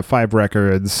I have 5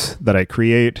 records that I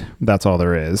create. That's all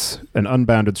there is. An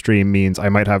unbounded stream means I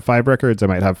might have 5 records. I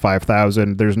might have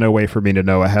 5,000. There's no way for me to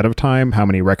know ahead of time how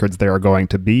many records there are going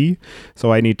to be.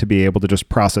 So I need to be able to just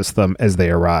process them as they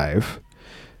arrive.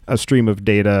 A stream of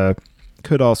data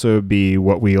could also be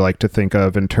what we like to think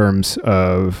of in terms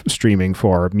of streaming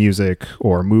for music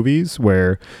or movies,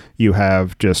 where you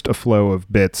have just a flow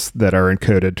of bits that are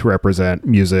encoded to represent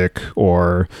music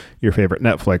or your favorite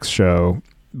Netflix show.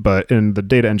 But in the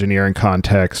data engineering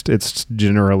context, it's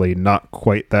generally not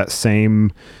quite that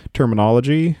same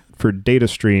terminology. For data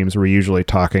streams, we're usually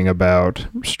talking about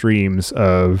streams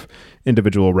of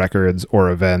individual records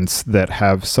or events that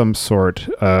have some sort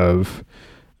of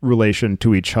relation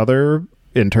to each other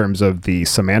in terms of the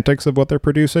semantics of what they're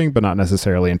producing, but not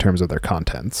necessarily in terms of their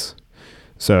contents.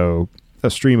 So a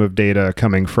stream of data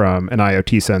coming from an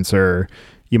IoT sensor,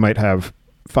 you might have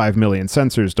 5 million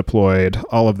sensors deployed.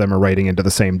 All of them are writing into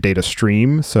the same data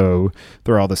stream. So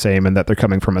they're all the same in that they're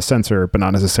coming from a sensor, but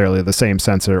not necessarily the same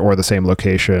sensor or the same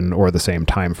location or the same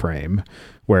time frame.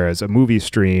 Whereas a movie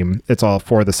stream, it's all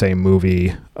for the same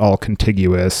movie, all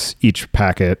contiguous. Each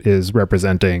packet is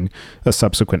representing a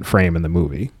subsequent frame in the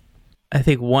movie. I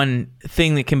think one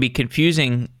thing that can be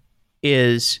confusing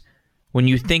is when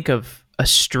you think of a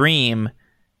stream,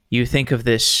 you think of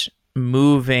this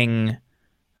moving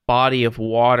body of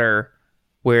water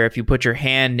where if you put your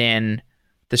hand in,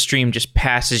 the stream just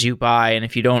passes you by. And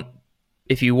if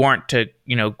you weren't to,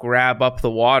 grab up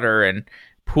the water and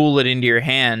pull it into your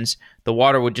hands, the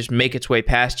water would just make its way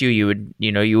past you.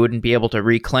 You wouldn't be able to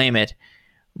reclaim it.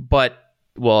 But,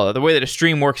 well, the way that a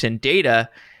stream works in data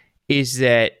is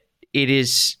that it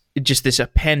is just this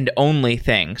append-only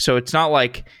thing. So it's not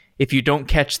like if you don't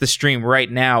catch the stream right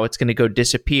now, it's going to go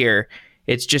disappear.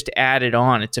 It's just added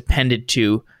on. It's appended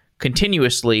to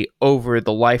continuously over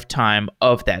the lifetime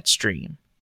of that stream.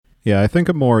 Yeah, I think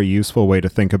a more useful way to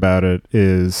think about it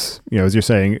is, as you're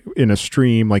saying, in a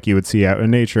stream like you would see out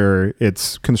in nature,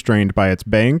 it's constrained by its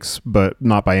banks, but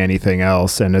not by anything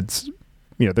else. And it's,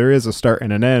 there is a start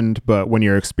and an end, but when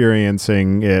you're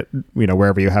experiencing it,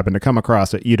 wherever you happen to come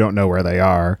across it, you don't know where they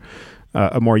are.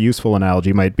 A more useful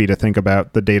analogy might be to think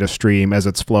about the data stream as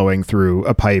it's flowing through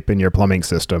a pipe in your plumbing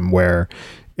system, where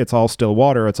it's all still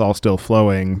water, it's all still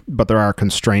flowing, but there are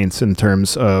constraints in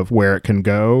terms of where it can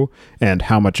go and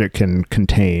how much it can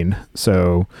contain.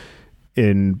 So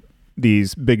in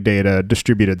these big data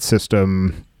distributed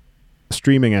system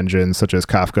streaming engines such as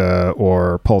Kafka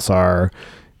or Pulsar,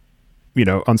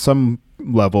 on some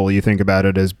level you think about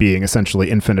it as being essentially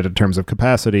infinite in terms of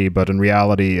capacity, but in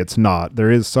reality it's not.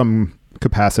 There is some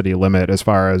capacity limit as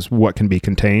far as what can be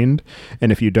contained.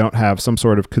 And if you don't have some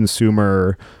sort of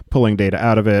consumer pulling data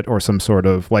out of it or some sort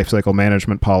of lifecycle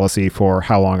management policy for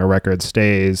how long a record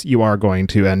stays, you are going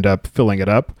to end up filling it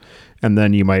up. And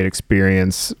then you might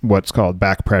experience what's called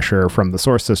back pressure from the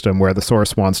source system, where the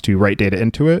source wants to write data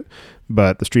into it,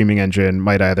 but the streaming engine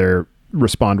might either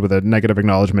respond with a negative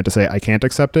acknowledgement to say, I can't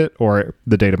accept it, or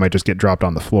the data might just get dropped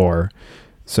on the floor.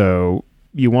 So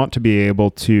you want to be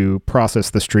able to process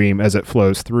the stream as it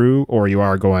flows through, or you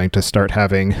are going to start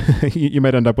having, you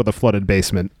might end up with a flooded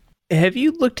basement. Have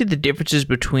you looked at the differences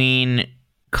between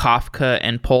Kafka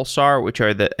and Pulsar, which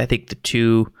are I think the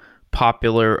two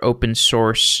popular open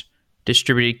source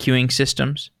distributed queuing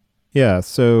systems? Yeah,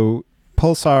 so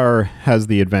Pulsar has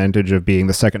the advantage of being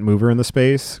the second mover in the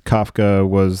space. Kafka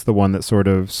was the one that sort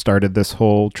of started this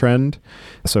whole trend.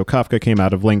 So Kafka came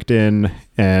out of LinkedIn,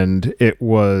 and it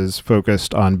was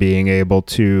focused on being able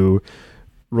to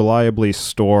reliably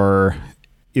store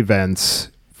events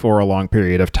for a long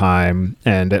period of time,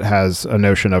 and it has a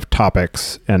notion of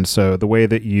topics. And so the way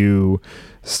that you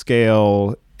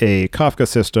scale a Kafka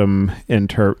system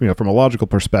from a logical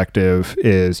perspective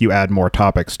is you add more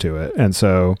topics to it. And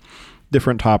so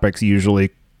different topics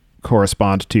usually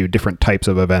correspond to different types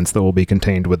of events that will be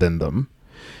contained within them.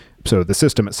 So the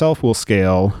system itself will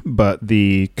scale, but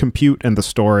the compute and the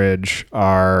storage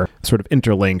are sort of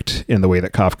interlinked in the way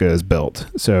that Kafka is built.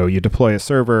 So you deploy a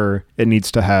server, it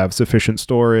needs to have sufficient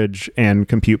storage and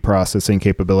compute processing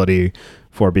capability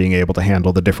for being able to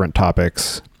handle the different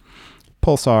topics.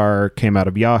 Pulsar came out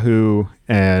of Yahoo,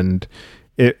 and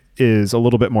it is a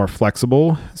little bit more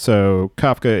flexible. So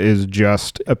Kafka is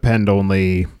just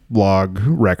append-only log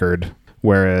record,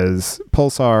 whereas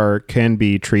Pulsar can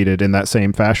be treated in that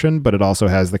same fashion, but it also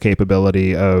has the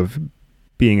capability of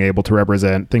being able to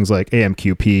represent things like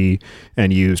AMQP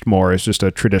and used more as just a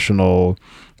traditional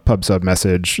pub/sub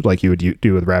message like you would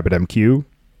do with RabbitMQ.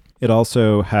 It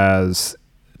also has,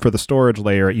 for the storage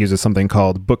layer, it uses something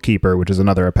called Bookkeeper, which is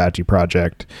another Apache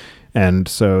project. And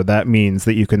so that means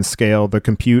that you can scale the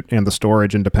compute and the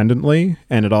storage independently.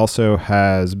 And it also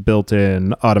has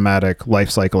built-in automatic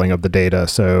lifecycling of the data.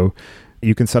 So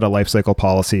you can set a lifecycle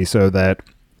policy so that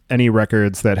any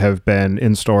records that have been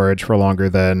in storage for longer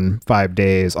than 5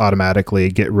 days automatically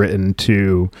get written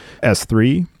to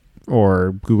S3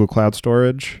 or Google Cloud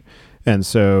Storage. And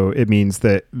so it means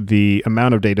that the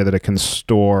amount of data that it can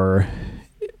store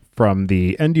from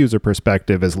the end user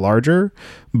perspective is larger,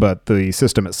 but the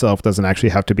system itself doesn't actually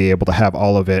have to be able to have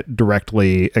all of it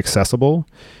directly accessible.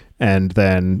 And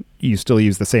then you still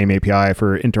use the same API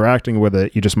for interacting with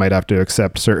it. You just might have to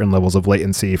accept certain levels of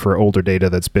latency for older data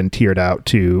that's been tiered out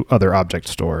to other object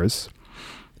stores.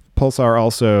 Pulsar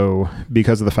also,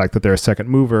 because of the fact that they're a second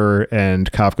mover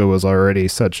and Kafka was already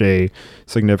such a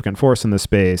significant force in the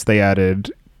space, they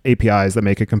added APIs that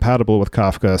make it compatible with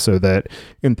Kafka so that,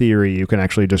 in theory, you can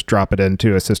actually just drop it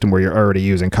into a system where you're already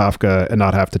using Kafka and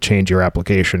not have to change your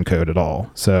application code at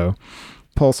all. So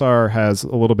Pulsar has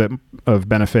a little bit of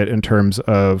benefit in terms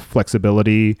of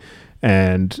flexibility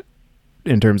and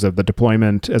in terms of the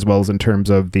deployment, as well as in terms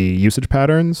of the usage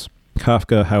patterns.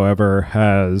 Kafka, however,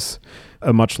 has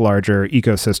a much larger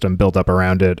ecosystem built up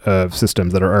around it of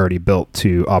systems that are already built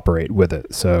to operate with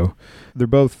it. So they're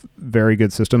both very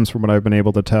good systems from what I've been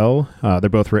able to tell. They're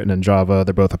both written in Java.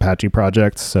 They're both Apache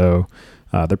projects. So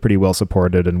they're pretty well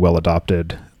supported and well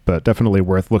adopted, but definitely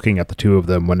worth looking at the two of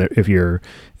them if you're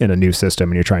in a new system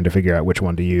and you're trying to figure out which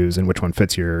one to use and which one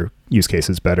fits your use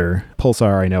cases better.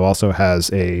 Pulsar, I know, also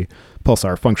has a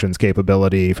Pulsar functions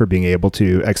capability for being able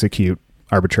to execute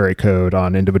arbitrary code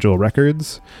on individual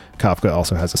records. Kafka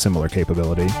also has a similar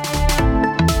capability.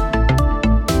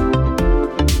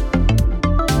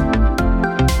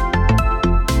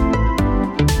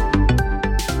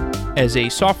 As a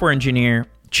software engineer,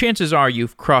 chances are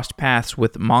you've crossed paths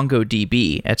with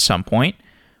MongoDB at some point,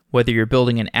 whether you're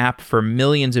building an app for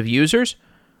millions of users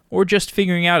or just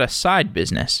figuring out a side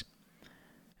business.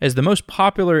 As the most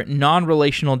popular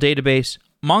non-relational database,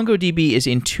 MongoDB is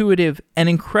intuitive and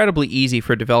incredibly easy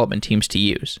for development teams to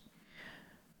use.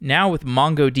 Now with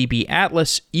MongoDB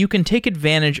Atlas, you can take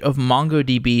advantage of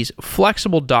MongoDB's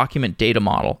flexible document data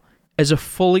model as a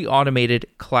fully automated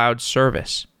cloud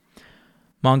service.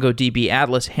 MongoDB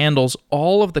Atlas handles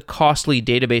all of the costly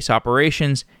database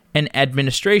operations and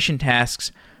administration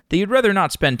tasks that you'd rather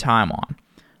not spend time on,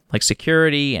 like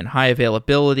security and high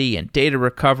availability and data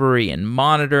recovery and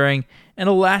monitoring and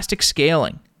elastic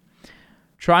scaling.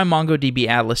 Try MongoDB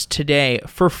Atlas today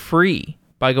for free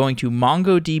by going to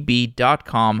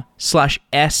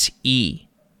mongodb.com/SE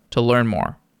to learn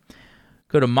more.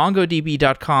 Go to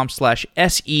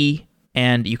mongodb.com/SE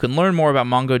and you can learn more about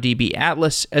MongoDB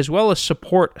Atlas as well as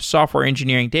support Software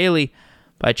Engineering Daily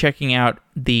by checking out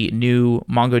the new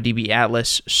MongoDB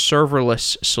Atlas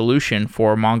serverless solution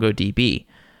for MongoDB.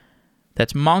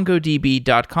 That's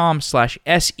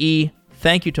mongodb.com/SE.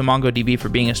 Thank you to MongoDB for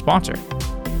being a sponsor.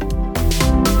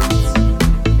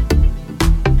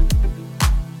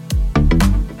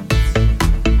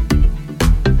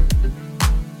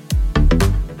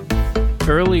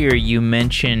 Earlier, you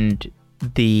mentioned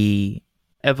the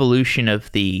evolution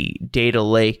of the data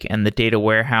lake and the data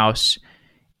warehouse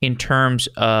in terms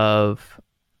of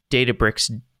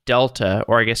Databricks Delta,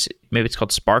 or I guess maybe it's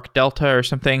called Spark Delta or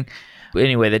something.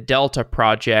 Anyway, the Delta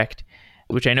project,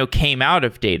 which I know came out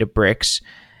of Databricks.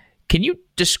 Can you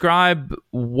describe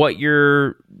what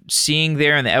you're seeing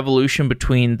there and the evolution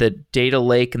between the data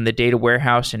lake and the data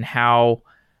warehouse and how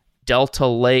Delta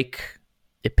Lake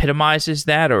epitomizes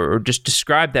that, or just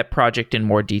describe that project in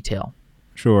more detail?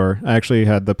 Sure. I actually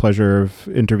had the pleasure of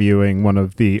interviewing one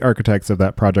of the architects of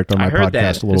that project on my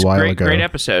podcast a little while ago. Great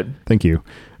episode. Thank you.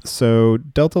 So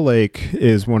Delta Lake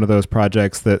is one of those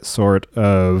projects that sort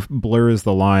of blurs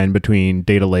the line between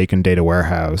data lake and data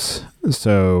warehouse.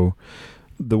 So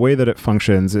the way that it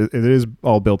functions, it is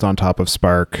all built on top of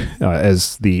Spark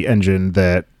as the engine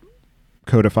that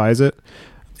codifies it.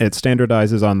 It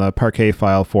standardizes on the Parquet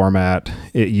file format.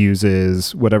 It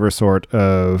uses whatever sort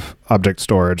of object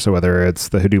storage, so whether it's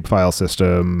the Hadoop file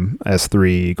system,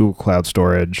 S3, Google Cloud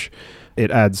Storage.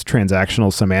 It adds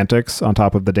transactional semantics on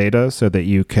top of the data so that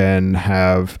you can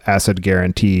have ACID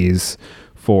guarantees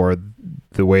for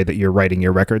the way that you're writing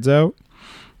your records out.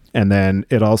 And then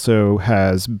it also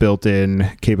has built-in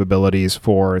capabilities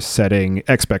for setting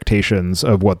expectations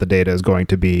of what the data is going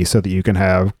to be so that you can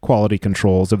have quality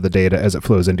controls of the data as it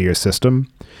flows into your system.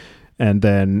 And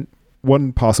then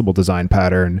one possible design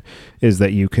pattern is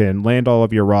that you can land all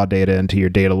of your raw data into your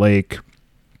data lake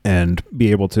and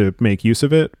be able to make use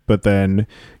of it, but then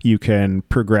you can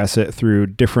progress it through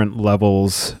different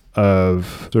levels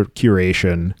of sort of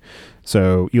curation.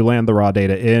 So you land the raw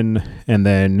data in, and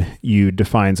then you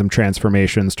define some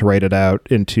transformations to write it out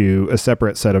into a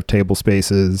separate set of table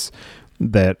spaces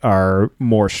that are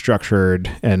more structured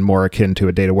and more akin to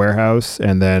a data warehouse,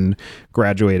 and then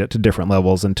graduate it to different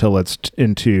levels until it's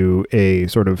into a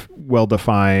sort of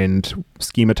well-defined,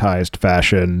 schematized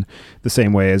fashion, the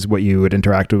same way as what you would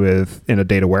interact with in a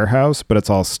data warehouse, but it's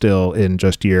all still in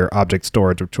just your object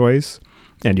storage of choice.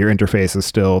 And your interface is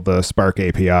still the Spark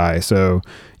API. So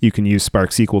you can use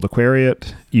Spark SQL to query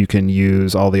it. You can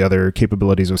use all the other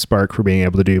capabilities of Spark for being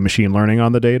able to do machine learning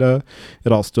on the data.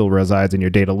 It all still resides in your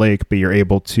data lake, but you're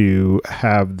able to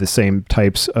have the same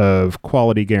types of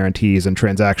quality guarantees and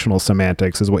transactional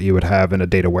semantics as what you would have in a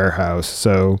data warehouse.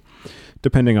 So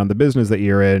depending on the business that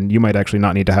you're in, you might actually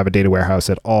not need to have a data warehouse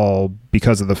at all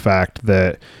because of the fact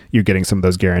that you're getting some of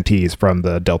those guarantees from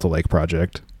the Delta Lake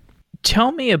project.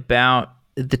 Tell me about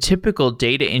the typical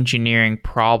data engineering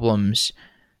problems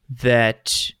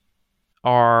that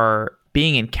are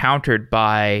being encountered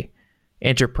by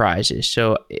enterprises.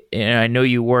 So I know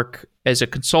you work as a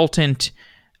consultant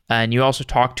and you also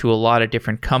talk to a lot of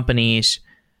different companies.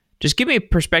 Just give me a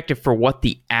perspective for what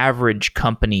the average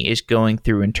company is going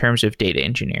through in terms of data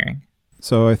engineering.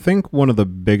 So I think one of the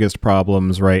biggest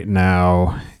problems right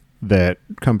now that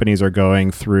companies are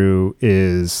going through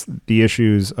is the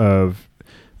issues of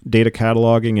data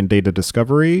cataloging and data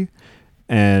discovery,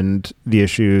 and the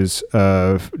issues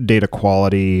of data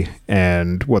quality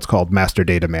and what's called master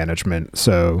data management.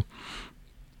 So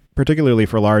particularly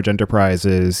for large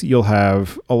enterprises, you'll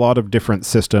have a lot of different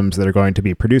systems that are going to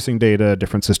be producing data,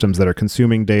 different systems that are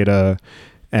consuming data.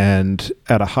 And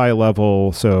at a high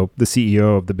level, so the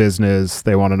CEO of the business,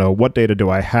 they want to know, what data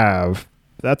do I have?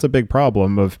 That's a big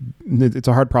problem. It's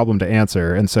a hard problem to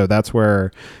answer. And so that's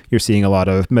where you're seeing a lot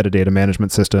of metadata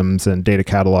management systems and data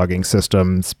cataloging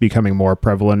systems becoming more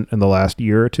prevalent in the last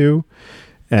year or two.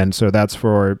 And so that's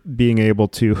for being able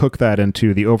to hook that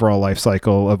into the overall life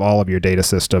cycle of all of your data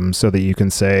systems so that you can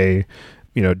say,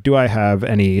 do I have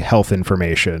any health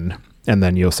information? And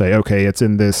then you'll say, okay, it's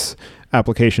in this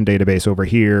application database over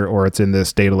here, or it's in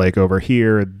this data lake over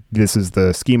here. This is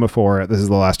the schema for it. This is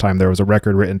the last time there was a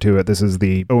record written to it. This is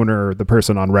the owner, the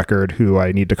person on record who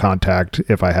I need to contact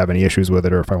if I have any issues with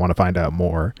it or if I want to find out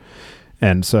more.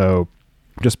 And so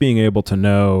just being able to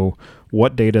know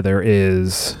what data there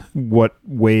is, what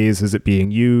ways is it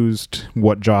being used,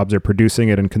 what jobs are producing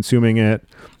it and consuming it,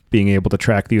 being able to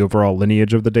track the overall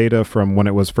lineage of the data from when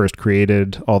it was first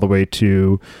created all the way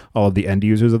to all of the end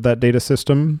users of that data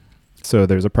system. So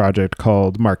there's a project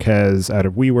called Marquez out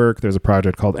of WeWork. There's a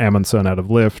project called Amundsen out of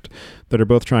Lyft that are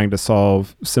both trying to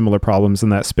solve similar problems in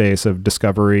that space of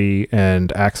discovery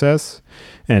and access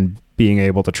and being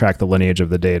able to track the lineage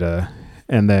of the data.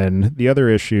 And then the other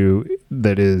issue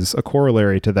that is a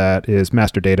corollary to that is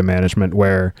master data management,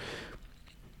 where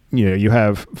you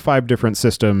have 5 different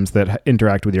systems that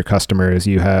interact with your customers.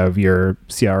 You have your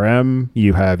CRM,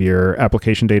 you have your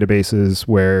application databases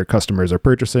where customers are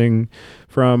purchasing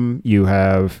from, you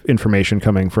have information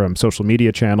coming from social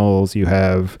media channels, you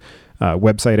have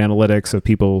website analytics of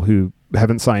people who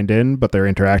haven't signed in, but they're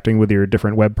interacting with your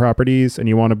different web properties. And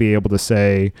you want to be able to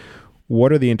say,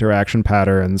 what are the interaction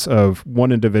patterns of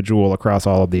one individual across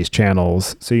all of these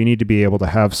channels? So you need to be able to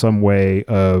have some way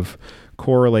of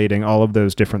correlating all of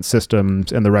those different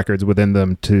systems and the records within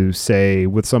them to say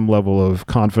with some level of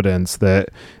confidence that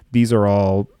these are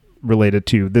all related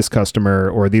to this customer,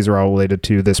 or these are all related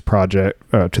to this project,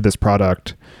 to this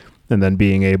product, and then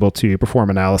being able to perform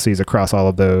analyses across all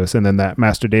of those. And then that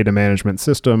master data management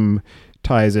system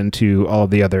ties into all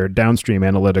of the other downstream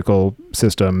analytical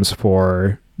systems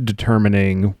for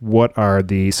determining what are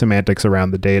the semantics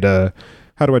around the data.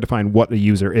 How do I define what a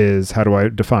user is? How do I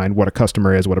define what a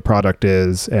customer is, what a product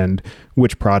is, and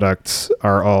which products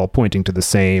are all pointing to the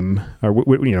same, or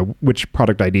which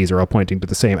product IDs are all pointing to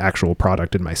the same actual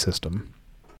product in my system?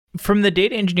 From the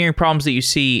data engineering problems that you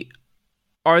see,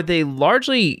 are they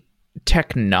largely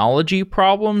technology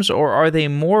problems, or are they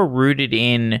more rooted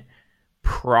in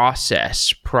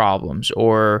process problems,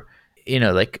 or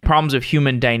like problems of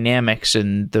human dynamics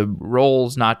and the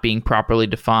roles not being properly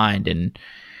defined and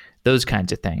those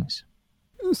kinds of things?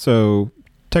 So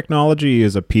technology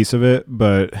is a piece of it,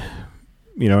 but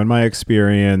in my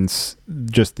experience,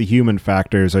 just the human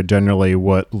factors are generally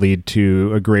what lead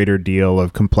to a greater deal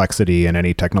of complexity in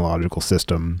any technological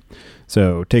system.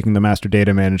 So taking the master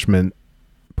data management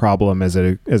problem as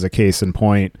a case in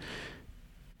point,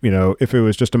 if it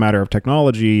was just a matter of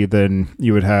technology, then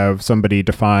you would have somebody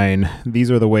define,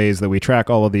 these are the ways that we track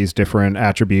all of these different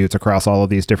attributes across all of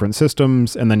these different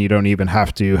systems, and then you don't even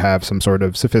have to have some sort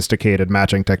of sophisticated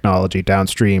matching technology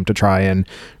downstream to try and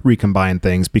recombine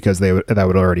things, because that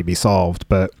would already be solved.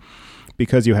 But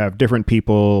because you have different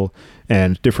people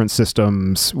and different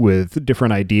systems with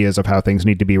different ideas of how things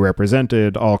need to be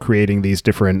represented, all creating these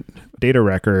different data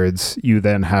records, you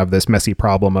then have this messy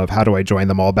problem of how do I join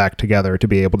them all back together to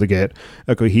be able to get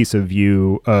a cohesive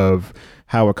view of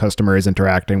how a customer is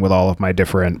interacting with all of my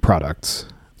different products.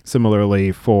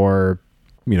 Similarly, for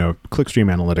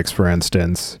clickstream analytics, for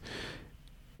instance,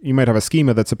 you might have a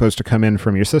schema that's supposed to come in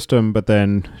from your system, but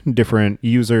then different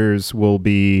users will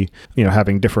be,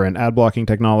 having different ad blocking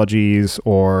technologies,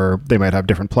 or they might have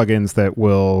different plugins that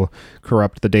will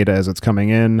corrupt the data as it's coming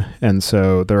in. And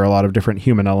so there are a lot of different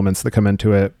human elements that come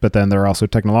into it, but then there are also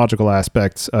technological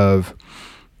aspects of,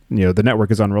 the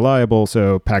network is unreliable,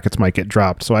 so packets might get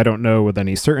dropped. So I don't know with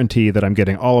any certainty that I'm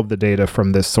getting all of the data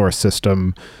from this source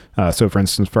system. So for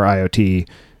instance, for IoT,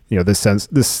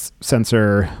 this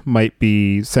sensor might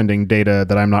be sending data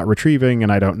that I'm not retrieving, and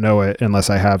I don't know it unless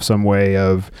I have some way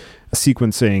of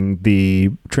sequencing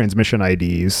the transmission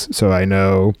IDs. So I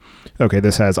know, okay,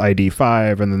 this has ID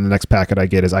 5, and then the next packet I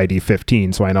get is ID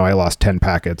 15. So I know I lost 10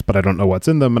 packets, but I don't know what's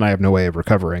in them, and I have no way of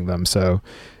recovering them. So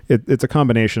it's a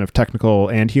combination of technical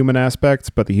and human aspects,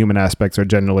 but the human aspects are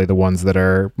generally the ones that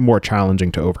are more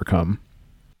challenging to overcome.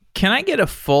 Can I get a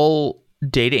full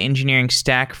data engineering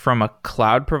stack from a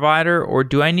cloud provider, or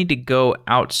do I need to go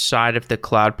outside of the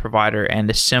cloud provider and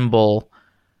assemble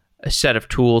a set of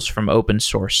tools from open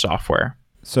source software?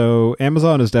 So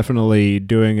Amazon is definitely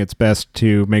doing its best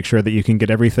to make sure that you can get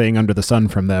everything under the sun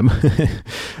from them.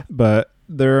 But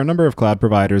there are a number of cloud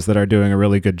providers that are doing a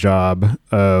really good job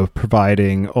of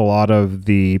providing a lot of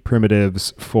the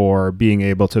primitives for being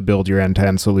able to build your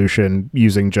end-to-end solution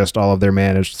using just all of their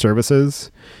managed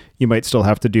services. You might still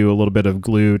have to do a little bit of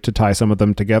glue to tie some of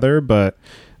them together, but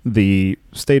the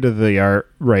state of the art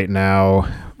right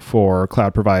now for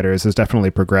cloud providers is definitely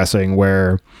progressing,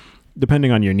 where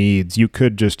depending on your needs, you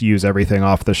could just use everything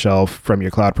off the shelf from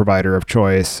your cloud provider of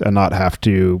choice and not have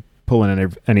to pull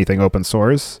in anything open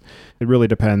source. It really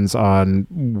depends on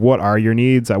what are your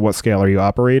needs, at what scale are you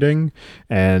operating,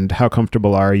 and how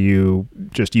comfortable are you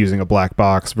just using a black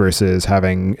box versus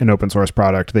having an open source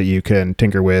product that you can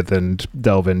tinker with and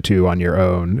delve into on your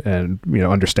own and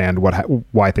understand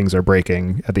why things are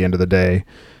breaking at the end of the day.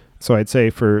 So I'd say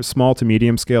for small to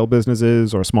medium scale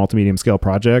businesses or small to medium scale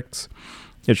projects,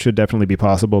 it should definitely be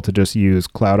possible to just use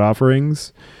cloud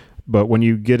offerings. But when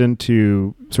you get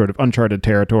into sort of uncharted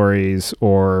territories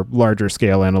or larger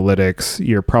scale analytics,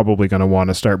 you're probably going to want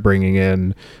to start bringing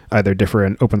in either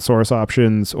different open source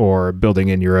options or building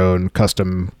in your own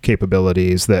custom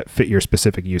capabilities that fit your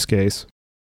specific use case.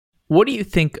 What do you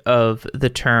think of the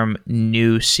term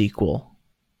new SQL?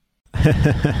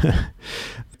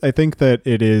 I think that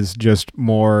it is just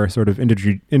more sort of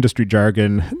industry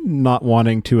jargon, not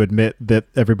wanting to admit that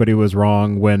everybody was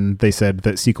wrong when they said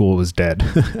that SQL was dead.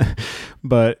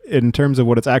 But in terms of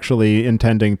what it's actually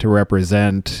intending to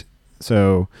represent,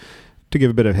 so to give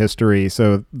a bit of history,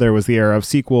 so there was the era of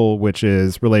SQL, which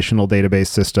is relational database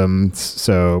systems,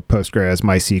 so Postgres,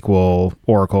 MySQL,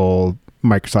 Oracle,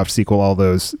 Microsoft SQL, all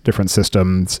those different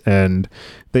systems, and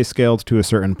they scaled to a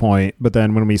certain point. But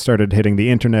then when we started hitting the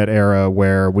internet era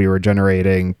where we were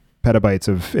generating petabytes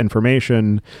of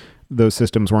information, those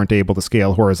systems weren't able to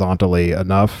scale horizontally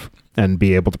enough and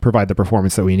be able to provide the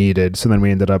performance that we needed. So then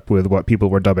we ended up with what people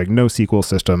were dubbing NoSQL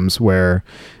systems, where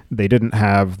they didn't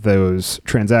have those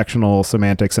transactional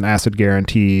semantics and ACID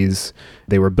guarantees.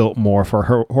 They were built more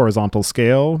for horizontal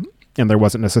scale, and there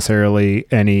wasn't necessarily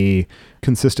any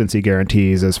consistency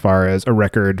guarantees as far as a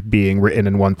record being written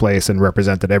in one place and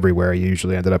represented everywhere. You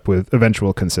usually ended up with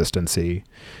eventual consistency.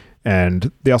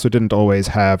 And they also didn't always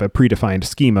have a predefined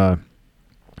schema.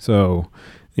 So,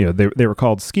 they were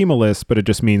called schema lists, but it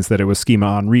just means that it was schema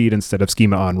on read instead of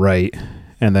schema on write.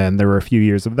 And then there were a few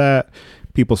years of that.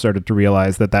 People started to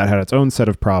realize that that had its own set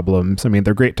of problems. I mean,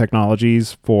 they're great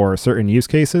technologies for certain use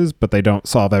cases, but they don't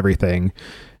solve everything.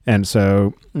 And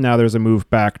so now there's a move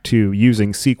back to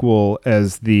using SQL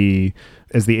as the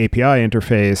API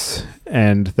interface,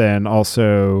 and then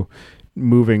also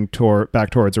moving back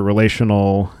towards a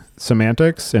relational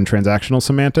semantics and transactional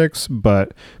semantics,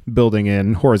 but building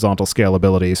in horizontal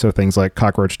scalability. So things like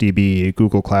CockroachDB,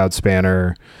 Google Cloud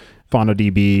Spanner,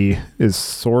 FaunaDB is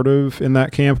sort of in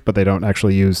that camp, but they don't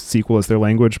actually use SQL as their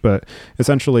language. But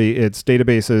essentially, it's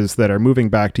databases that are moving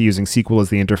back to using SQL as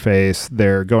the interface.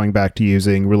 They're going back to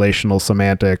using relational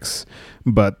semantics,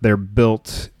 but they're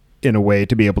built in a way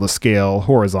to be able to scale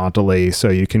horizontally, so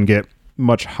you can get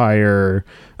much higher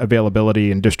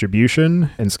availability and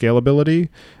distribution and scalability,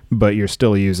 but you're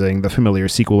still using the familiar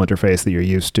SQL interface that you're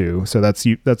used to. So that's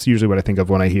usually what I think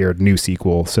of when I hear new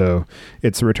SQL. So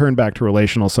it's a return back to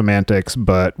relational semantics,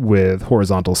 but with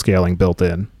horizontal scaling built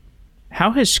in.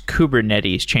 How has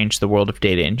Kubernetes changed the world of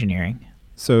data engineering?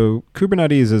 So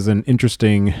Kubernetes is an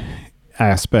interesting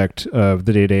aspect of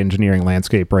the data engineering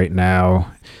landscape right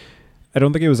now. I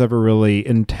don't think it was ever really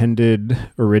intended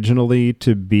originally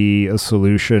to be a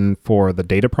solution for the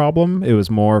data problem. It was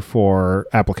more for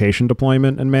application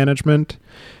deployment and management.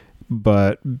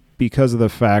 But because of the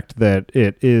fact that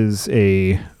it is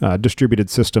a distributed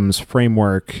systems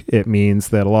framework, it means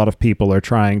that a lot of people are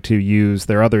trying to use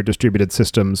their other distributed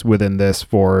systems within this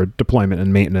for deployment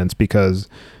and maintenance, because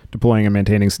deploying and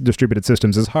maintaining distributed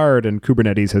systems is hard, and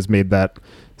Kubernetes has made that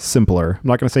simpler. I'm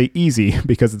not going to say easy,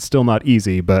 because it's still not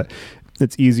easy, but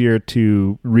it's easier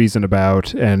to reason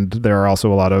about, and there are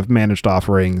also a lot of managed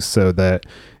offerings so that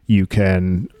you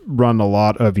can run a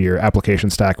lot of your application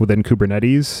stack within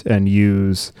Kubernetes and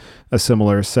use a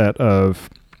similar set of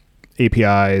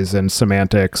APIs and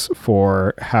semantics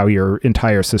for how your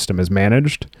entire system is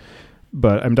managed.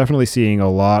 But I'm definitely seeing a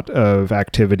lot of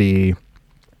activity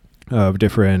of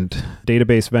different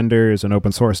database vendors and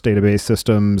open source database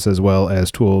systems, as well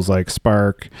as tools like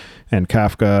Spark and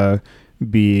Kafka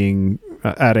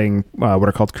adding what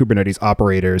are called Kubernetes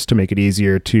operators to make it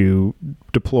easier to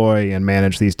deploy and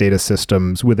manage these data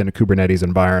systems within a Kubernetes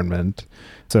environment.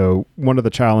 So one of the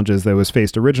challenges that was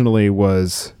faced originally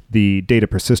was the data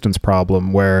persistence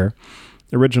problem, where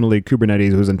originally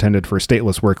Kubernetes was intended for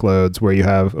stateless workloads, where you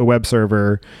have a web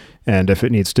server, and if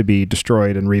it needs to be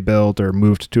destroyed and rebuilt or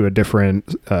moved to a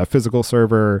different physical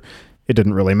server, it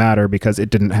didn't really matter because it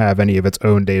didn't have any of its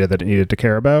own data that it needed to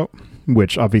care about,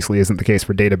 which obviously isn't the case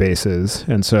for databases.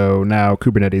 And so now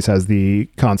Kubernetes has the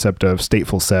concept of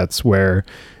stateful sets, where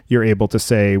you're able to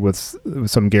say with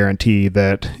some guarantee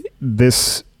that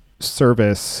this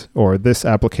service or this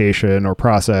application or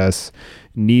process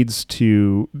needs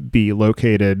to be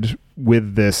located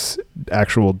with this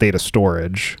actual data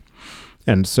storage.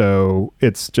 And so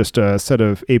it's just a set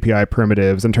of API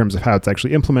primitives. In terms of how it's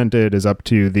actually implemented is up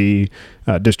to the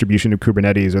distribution of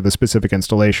Kubernetes or the specific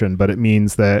installation. But it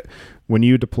means that when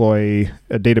you deploy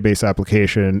a database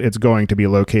application, it's going to be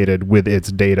located with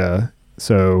its data.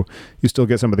 So you still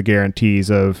get some of the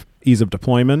guarantees of ease of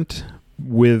deployment,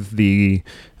 with the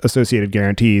associated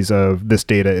guarantees of this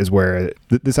data is where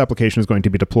this application is going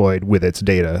to be deployed with its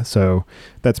data. So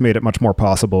that's made it much more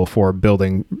possible for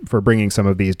bringing some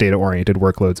of these data-oriented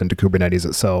workloads into Kubernetes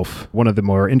itself. One of the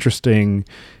more interesting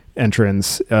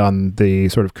entrants on the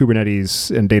sort of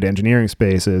Kubernetes and data engineering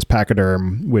space is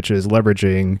Pachyderm, which is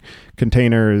leveraging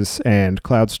containers and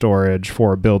cloud storage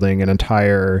for building an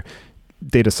entire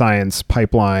data science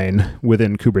pipeline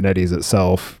within Kubernetes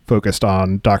itself, focused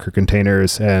on Docker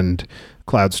containers and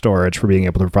cloud storage for being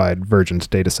able to provide versioned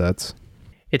data sets.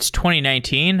 It's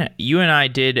 2019. You and I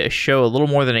did a show a little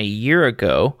more than a year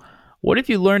ago. What have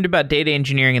you learned about data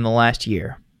engineering in the last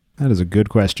year? That is a good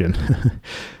question.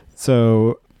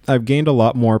 So I've gained a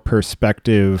lot more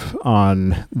perspective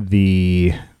on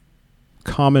the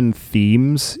common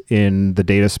themes in the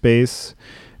data space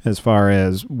as far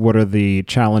as what are the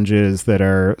challenges that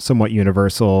are somewhat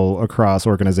universal across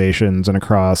organizations and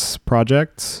across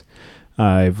projects.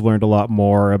 I've learned a lot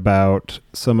more about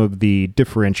some of the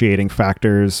differentiating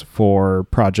factors for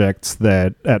projects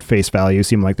that at face value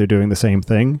seem like they're doing the same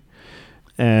thing.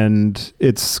 And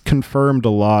it's confirmed a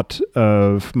lot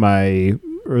of my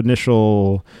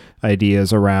initial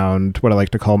ideas around what I like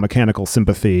to call mechanical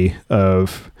sympathy,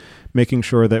 of making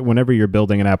sure that whenever you're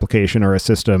building an application or a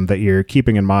system, that you're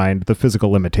keeping in mind the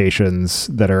physical limitations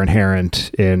that are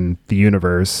inherent in the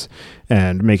universe,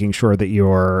 and making sure that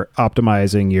you're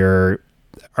optimizing your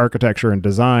architecture and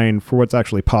design for what's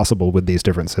actually possible with these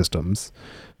different systems.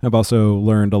 I've also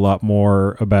learned a lot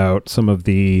more about some of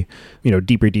the,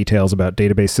 deeper details about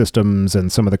database systems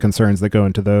and some of the concerns that go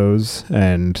into those.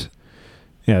 And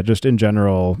just in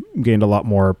general, gained a lot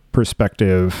more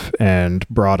perspective and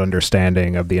broad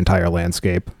understanding of the entire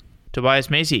landscape. Tobias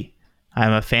Macey,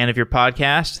 I'm a fan of your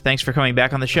podcast. Thanks for coming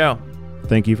back on the show.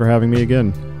 Thank you for having me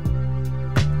again.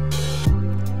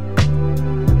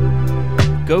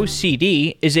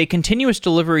 GoCD is a continuous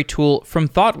delivery tool from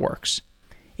ThoughtWorks.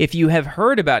 If you have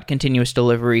heard about continuous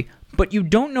delivery, but you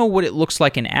don't know what it looks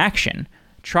like in action,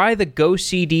 try the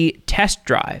GoCD test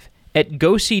drive at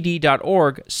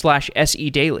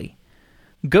gocd.org/sedaily.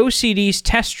 GoCD's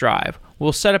test drive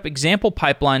will set up example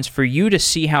pipelines for you to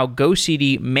see how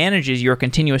GoCD manages your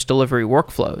continuous delivery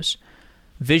workflows,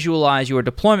 visualize your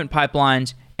deployment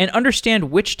pipelines, and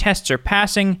understand which tests are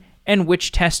passing and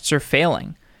which tests are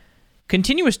failing.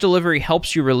 Continuous delivery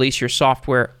helps you release your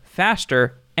software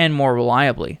faster and more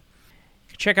reliably.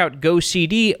 Check out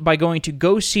GoCD by going to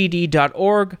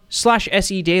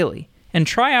gocd.org/sedaily and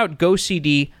try out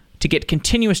GoCD to get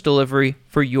continuous delivery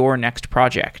for your next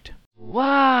project.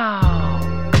 Wow!